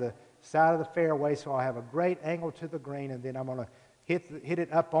down the side of the fairway so I have a great angle to the green, and then I'm going to hit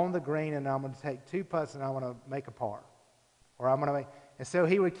it up on the green, and I'm going to take 2 putts and I'm going to make a par. Or I'm going to make, and so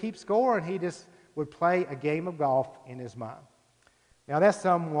he would keep score and he just would play a game of golf in his mind. Now that's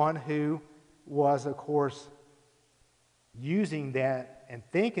someone who was, of course, using that and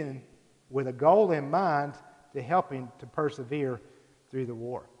thinking with a goal in mind to help him to persevere through the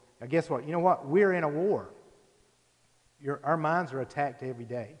war. Now guess what? You know what? We're in a war. Our minds are attacked every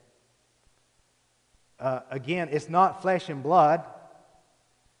day. Again, it's not flesh and blood.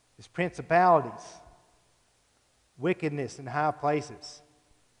 It's principalities, wickedness in high places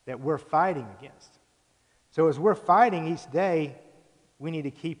that we're fighting against. So as we're fighting each day, we need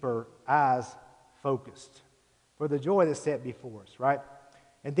to keep our eyes focused for the joy that's set before us, right?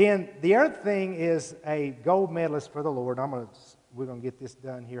 And then the other thing is a gold medalist for the Lord. We're going to get this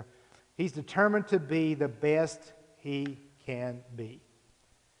done here. He's determined to be the best he can be.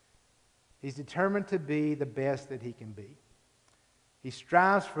 He's determined to be the best that he can be. He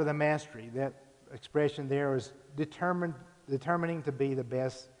strives for the mastery. That expression there is determining to be the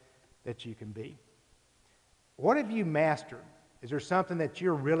best that you can be. What have you mastered? Is there something that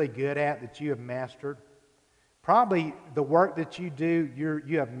you're really good at that you have mastered? Probably the work that you do,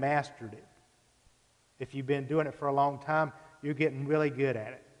 you have mastered it. If you've been doing it for a long time, you're getting really good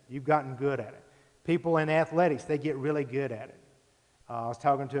at it. You've gotten good at it. People in athletics, they get really good at it. I was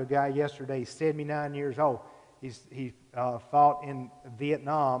talking to a guy yesterday, he's 79 years old. He fought in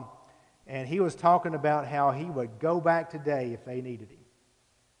Vietnam, and he was talking about how he would go back today if they needed him.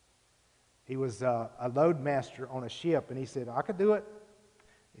 He was a load master on a ship, and he said, I could do it.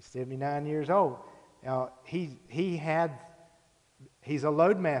 He's 79 years old. Now, he's a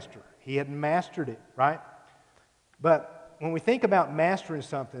load master. He had mastered it, right? But when we think about mastering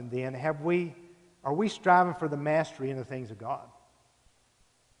something, then are we striving for the mastery in the things of God?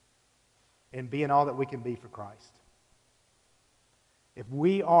 And being all that we can be for Christ. If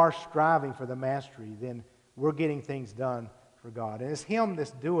we are striving for the mastery, then we're getting things done for God. And it's Him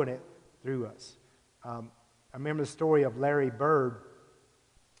that's doing it through us. I remember the story of Larry Bird.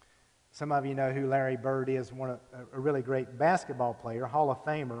 Some of you know who Larry Bird is, a really great basketball player, Hall of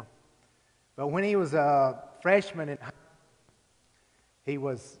Famer. But when he was a freshman in high school, he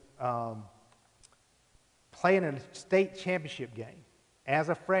was playing in a state championship game as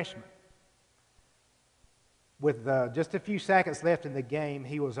a freshman. With just a few seconds left in the game,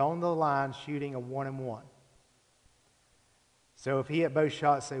 he was on the line shooting a 1-and-1. So if he hit both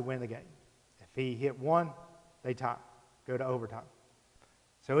shots, they win the game. If he hit one, they tie, go to overtime.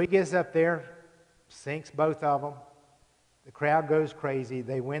 So he gets up there, sinks both of them. The crowd goes crazy.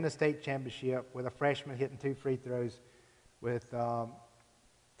 They win the state championship with a freshman hitting 2 free throws with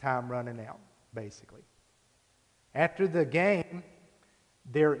time running out, basically. After the game,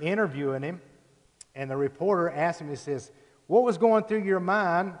 they're interviewing him, and the reporter asks him, he says, what was going through your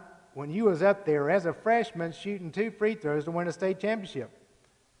mind when you was up there as a freshman shooting 2 free throws to win a state championship?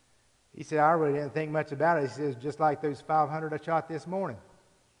 He said, I really didn't think much about it. He says, just like those 500 I shot this morning.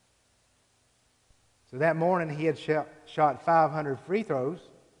 So that morning he had shot 500 free throws,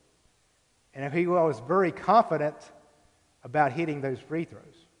 and he was very confident about hitting those free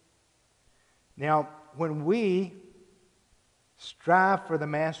throws. Now, when we strive for the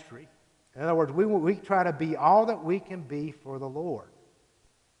mastery, in other words, we try to be all that we can be for the Lord,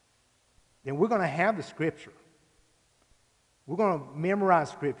 then we're going to have the Scripture. We're going to memorize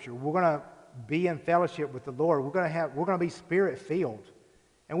Scripture. We're going to be in fellowship with the Lord. We're going to be Spirit-filled,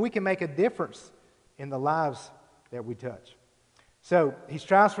 and we can make a difference in the lives that we touch. So he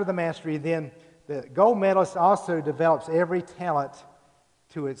strives for the mastery. Then the gold medalist also develops every talent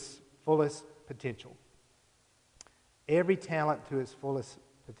to its fullest potential. Every talent to its fullest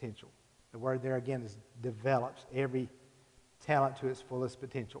potential. The word there again is develops every talent to its fullest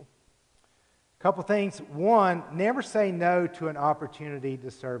potential. A couple things. One, never say no to an opportunity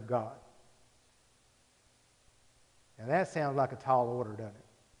to serve God. Now that sounds like a tall order, doesn't it?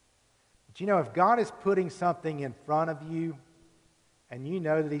 But you know, if God is putting something in front of you, and you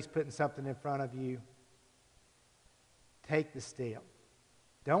know that He's putting something in front of you, take the step.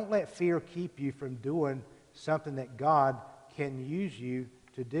 Don't let fear keep you from doing something that God can use you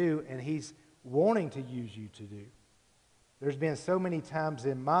to do, and He's wanting to use you to do. There's been so many times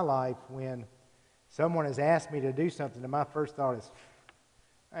in my life when someone has asked me to do something, and my first thought is,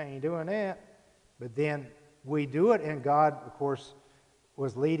 I ain't doing that. But then we do it, and God, of course,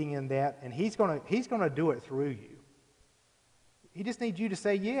 was leading in that, and He's going to do it through you. He just needs you to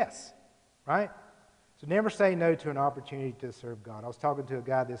say yes, right? So never say no to an opportunity to serve God. I was talking to a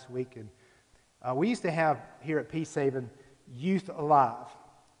guy this week, and we used to have here at Peace Haven Youth Alive.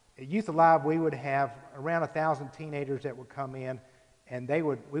 At Youth Alive, we would have around 1,000 teenagers that would come in, and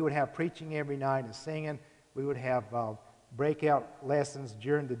we would have preaching every night and singing. We would have breakout lessons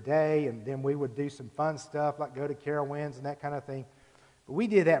during the day, and then we would do some fun stuff like go to Carowinds and that kind of thing. But we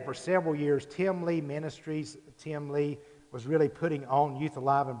did that for several years. Tim Lee Ministries, Tim Lee was really putting on Youth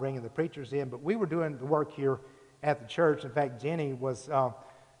Alive and bringing the preachers in, but we were doing the work here at the church. In fact, Jenny was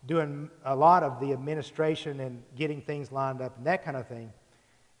doing a lot of the administration and getting things lined up and that kind of thing.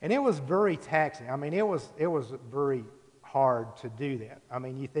 And it was very taxing. I mean, it was very hard to do that. I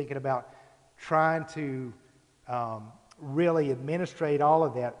mean, you're thinking about trying to really administrate all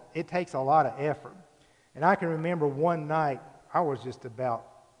of that. It takes a lot of effort. And I can remember one night, I was just about,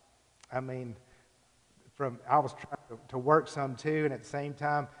 I was trying to work some too, and at the same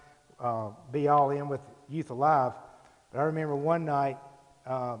time be all in with Youth Alive. But I remember one night,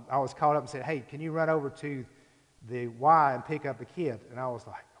 I was called up and said, hey, can you run over to the Y and pick up a kid? And I was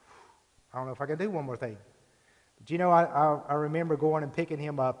like, I don't know if I can do one more thing. But you know, I remember going and picking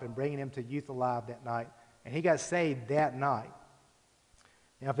him up and bringing him to Youth Alive that night, and he got saved that night.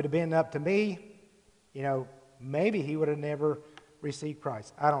 Now, if it had been up to me, you know, maybe he would have never received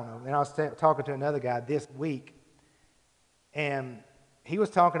Christ. I don't know. And I was talking to another guy this week, and he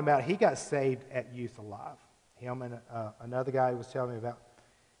was talking about he got saved at Youth Alive. Him and another guy was telling me about.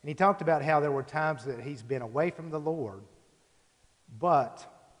 And he talked about how there were times that he's been away from the Lord, but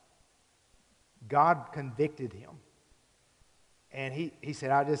God convicted him. And he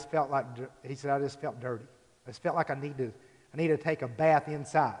said, I just felt dirty. I just felt like I need to take a bath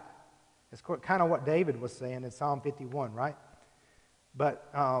inside. That's kind of what David was saying in Psalm 51, right?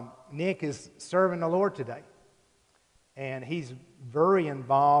 But Nick is serving the Lord today. And he's very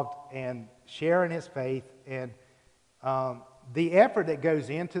involved and sharing his faith. And the effort that goes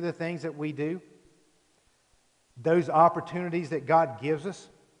into the things that we do, those opportunities that God gives us,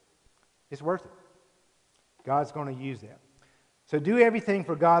 it's worth it. God's going to use that. So do everything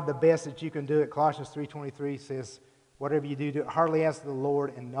for God the best that you can do it. Colossians 3:23 says, whatever you do, do it heartily as to the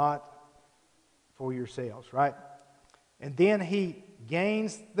Lord and not for yourselves, right? And then he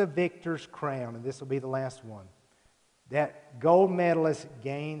gains the victor's crown, and this will be the last one. That gold medalist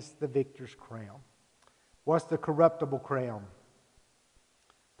gains the victor's crown. What's the corruptible crown?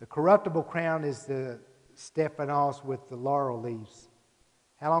 The corruptible crown is the Stephanos with the laurel leaves.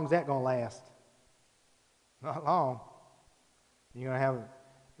 How long is that going to last? Not long.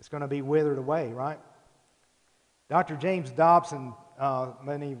 It's going to be withered away, right? Dr. James Dobson,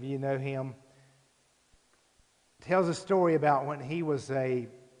 many of you know him, tells a story about when he was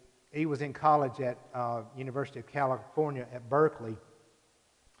in college at University of California at Berkeley,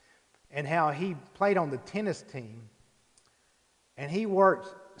 and how he played on the tennis team, and he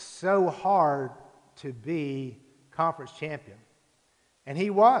worked so hard to be conference champion. And he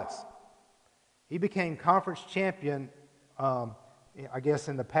was. He became conference champion, I guess,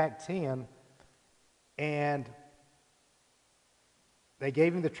 in the Pac-10, and they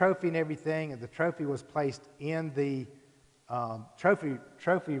gave him the trophy and everything, and the trophy was placed in the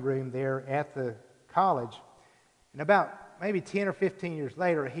trophy room there at the college. And about maybe 10 or 15 years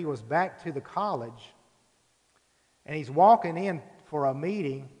later, he was back to the college, and he's walking in for a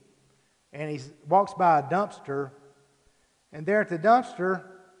meeting, and he walks by a dumpster, and there at the dumpster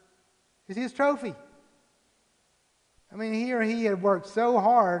is his trophy. I mean, here he had worked so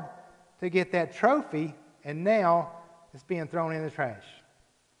hard to get that trophy, and now it's being thrown in the trash.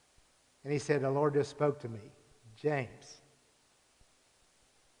 And he said, the Lord just spoke to me. James,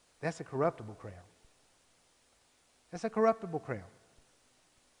 that's a corruptible crown. That's a corruptible crown.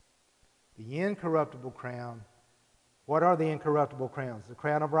 The incorruptible crown. What are the incorruptible crowns? The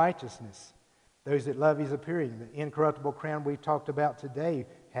crown of righteousness. Those that love his appearing. The incorruptible crown we've talked about today,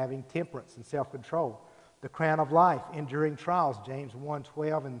 having temperance and self-control. The crown of life, enduring trials, James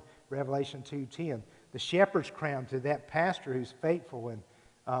 1:12 and Revelation 2:10. The shepherd's crown to that pastor who's faithful. And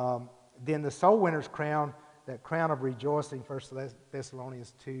then the soul winner's crown, that crown of rejoicing, 1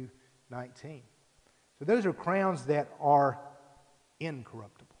 Thessalonians 2:19. So those are crowns that are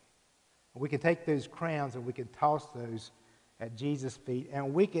incorruptible. We can take those crowns and we can toss those at Jesus' feet,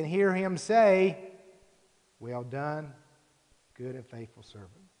 and we can hear him say, well done, good and faithful servant.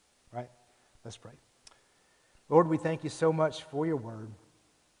 Right? Let's pray. Lord, we thank you so much for your word,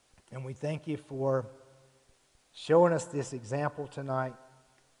 and we thank you for showing us this example tonight,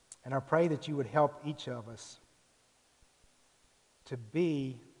 and I pray that you would help each of us to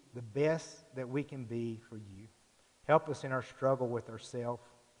be the best that we can be for you. Help us in our struggle with ourselves.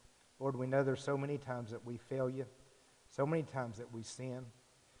 Lord, we know there's so many times that we fail you, so many times that we sin.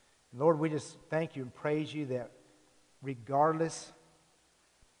 And Lord, we just thank you and praise you that regardless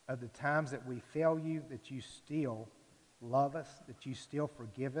of the times that we fail you, that you still love us, that you still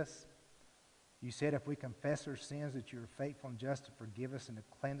forgive us. You said if we confess our sins, that you are faithful and just to forgive us and to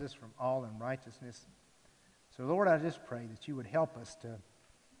cleanse us from all unrighteousness. So Lord, I just pray that you would help us to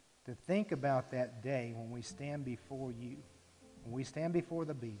think about that day when we stand before you, when we stand before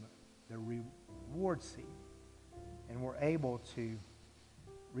the Bema, the reward seat, and we're able to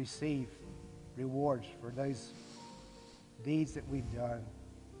receive rewards for those deeds that we've done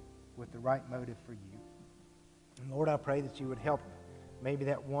with the right motive for you. And Lord, I pray that you would help maybe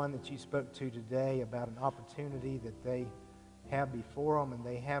that one that you spoke to today about an opportunity that they have before them and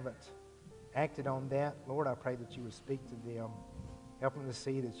they haven't acted on that. Lord, I pray that you would speak to them, help them to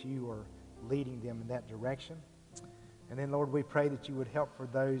see that you are leading them in that direction. And then, Lord, we pray that you would help for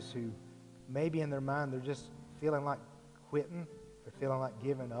those who maybe in their mind they're just feeling like quitting. they're feeling like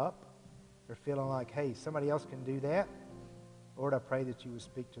giving up, they're feeling like, hey, somebody else can do that, Lord, I pray that you would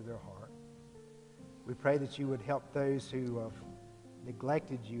speak to their heart. We pray that you would help those who have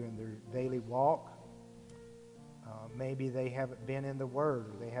neglected you in their daily walk. Maybe they haven't been in the Word,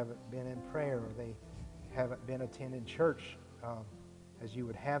 or they haven't been in prayer, or they haven't been attending church as you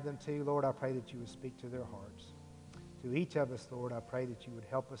would have them to. Lord, I pray that you would speak to their hearts. To each of us, Lord, I pray that you would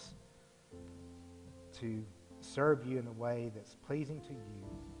help us to serve you in a way that's pleasing to you,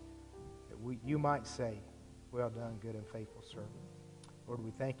 that you might say, well done, good and faithful servant. Lord,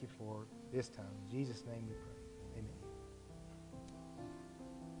 we thank you for this time. In Jesus' name we pray. Amen.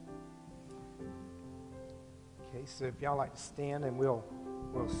 Okay, so if y'all like to stand and we'll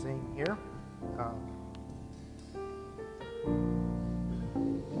sing here.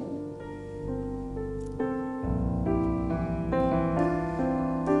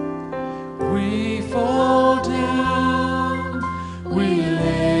 We fall down, we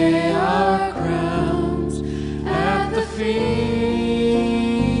lay our crowns at the feet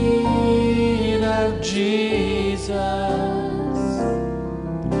of Jesus.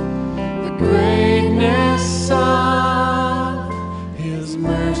 The greatness of his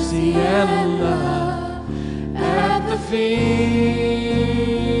mercy and love at the feet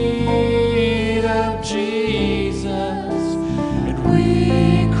of Jesus. And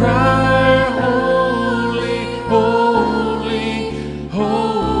we cry,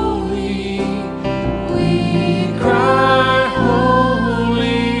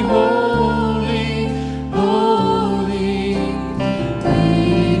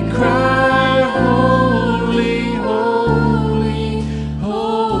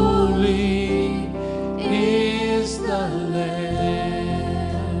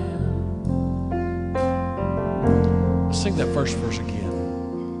 sing that first verse again.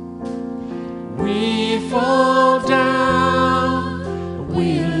 We fall down,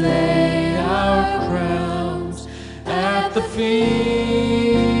 we lay our crowns at the feet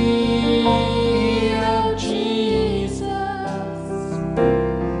of Jesus.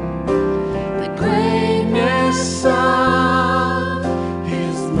 The greatness of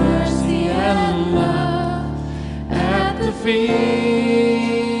his mercy and love at the feet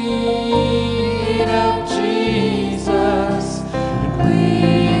of Jesus. And we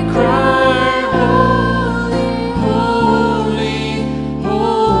cry, holy,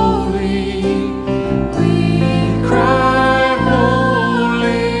 holy, holy. We cry,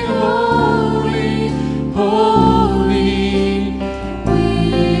 holy, holy, holy.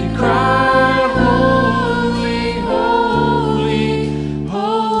 We cry, holy, holy,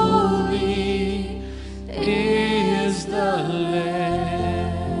 holy is the Lamb.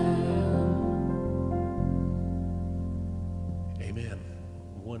 Amen.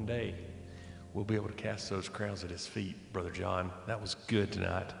 One day we'll be able to cast those crowns at his feet, Brother John. That was good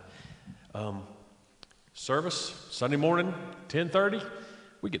tonight. Service, Sunday morning, 10:30.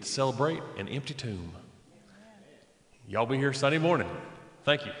 We get to celebrate an empty tomb. Y'all be here Sunday morning.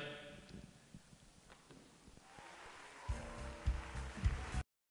 Thank you.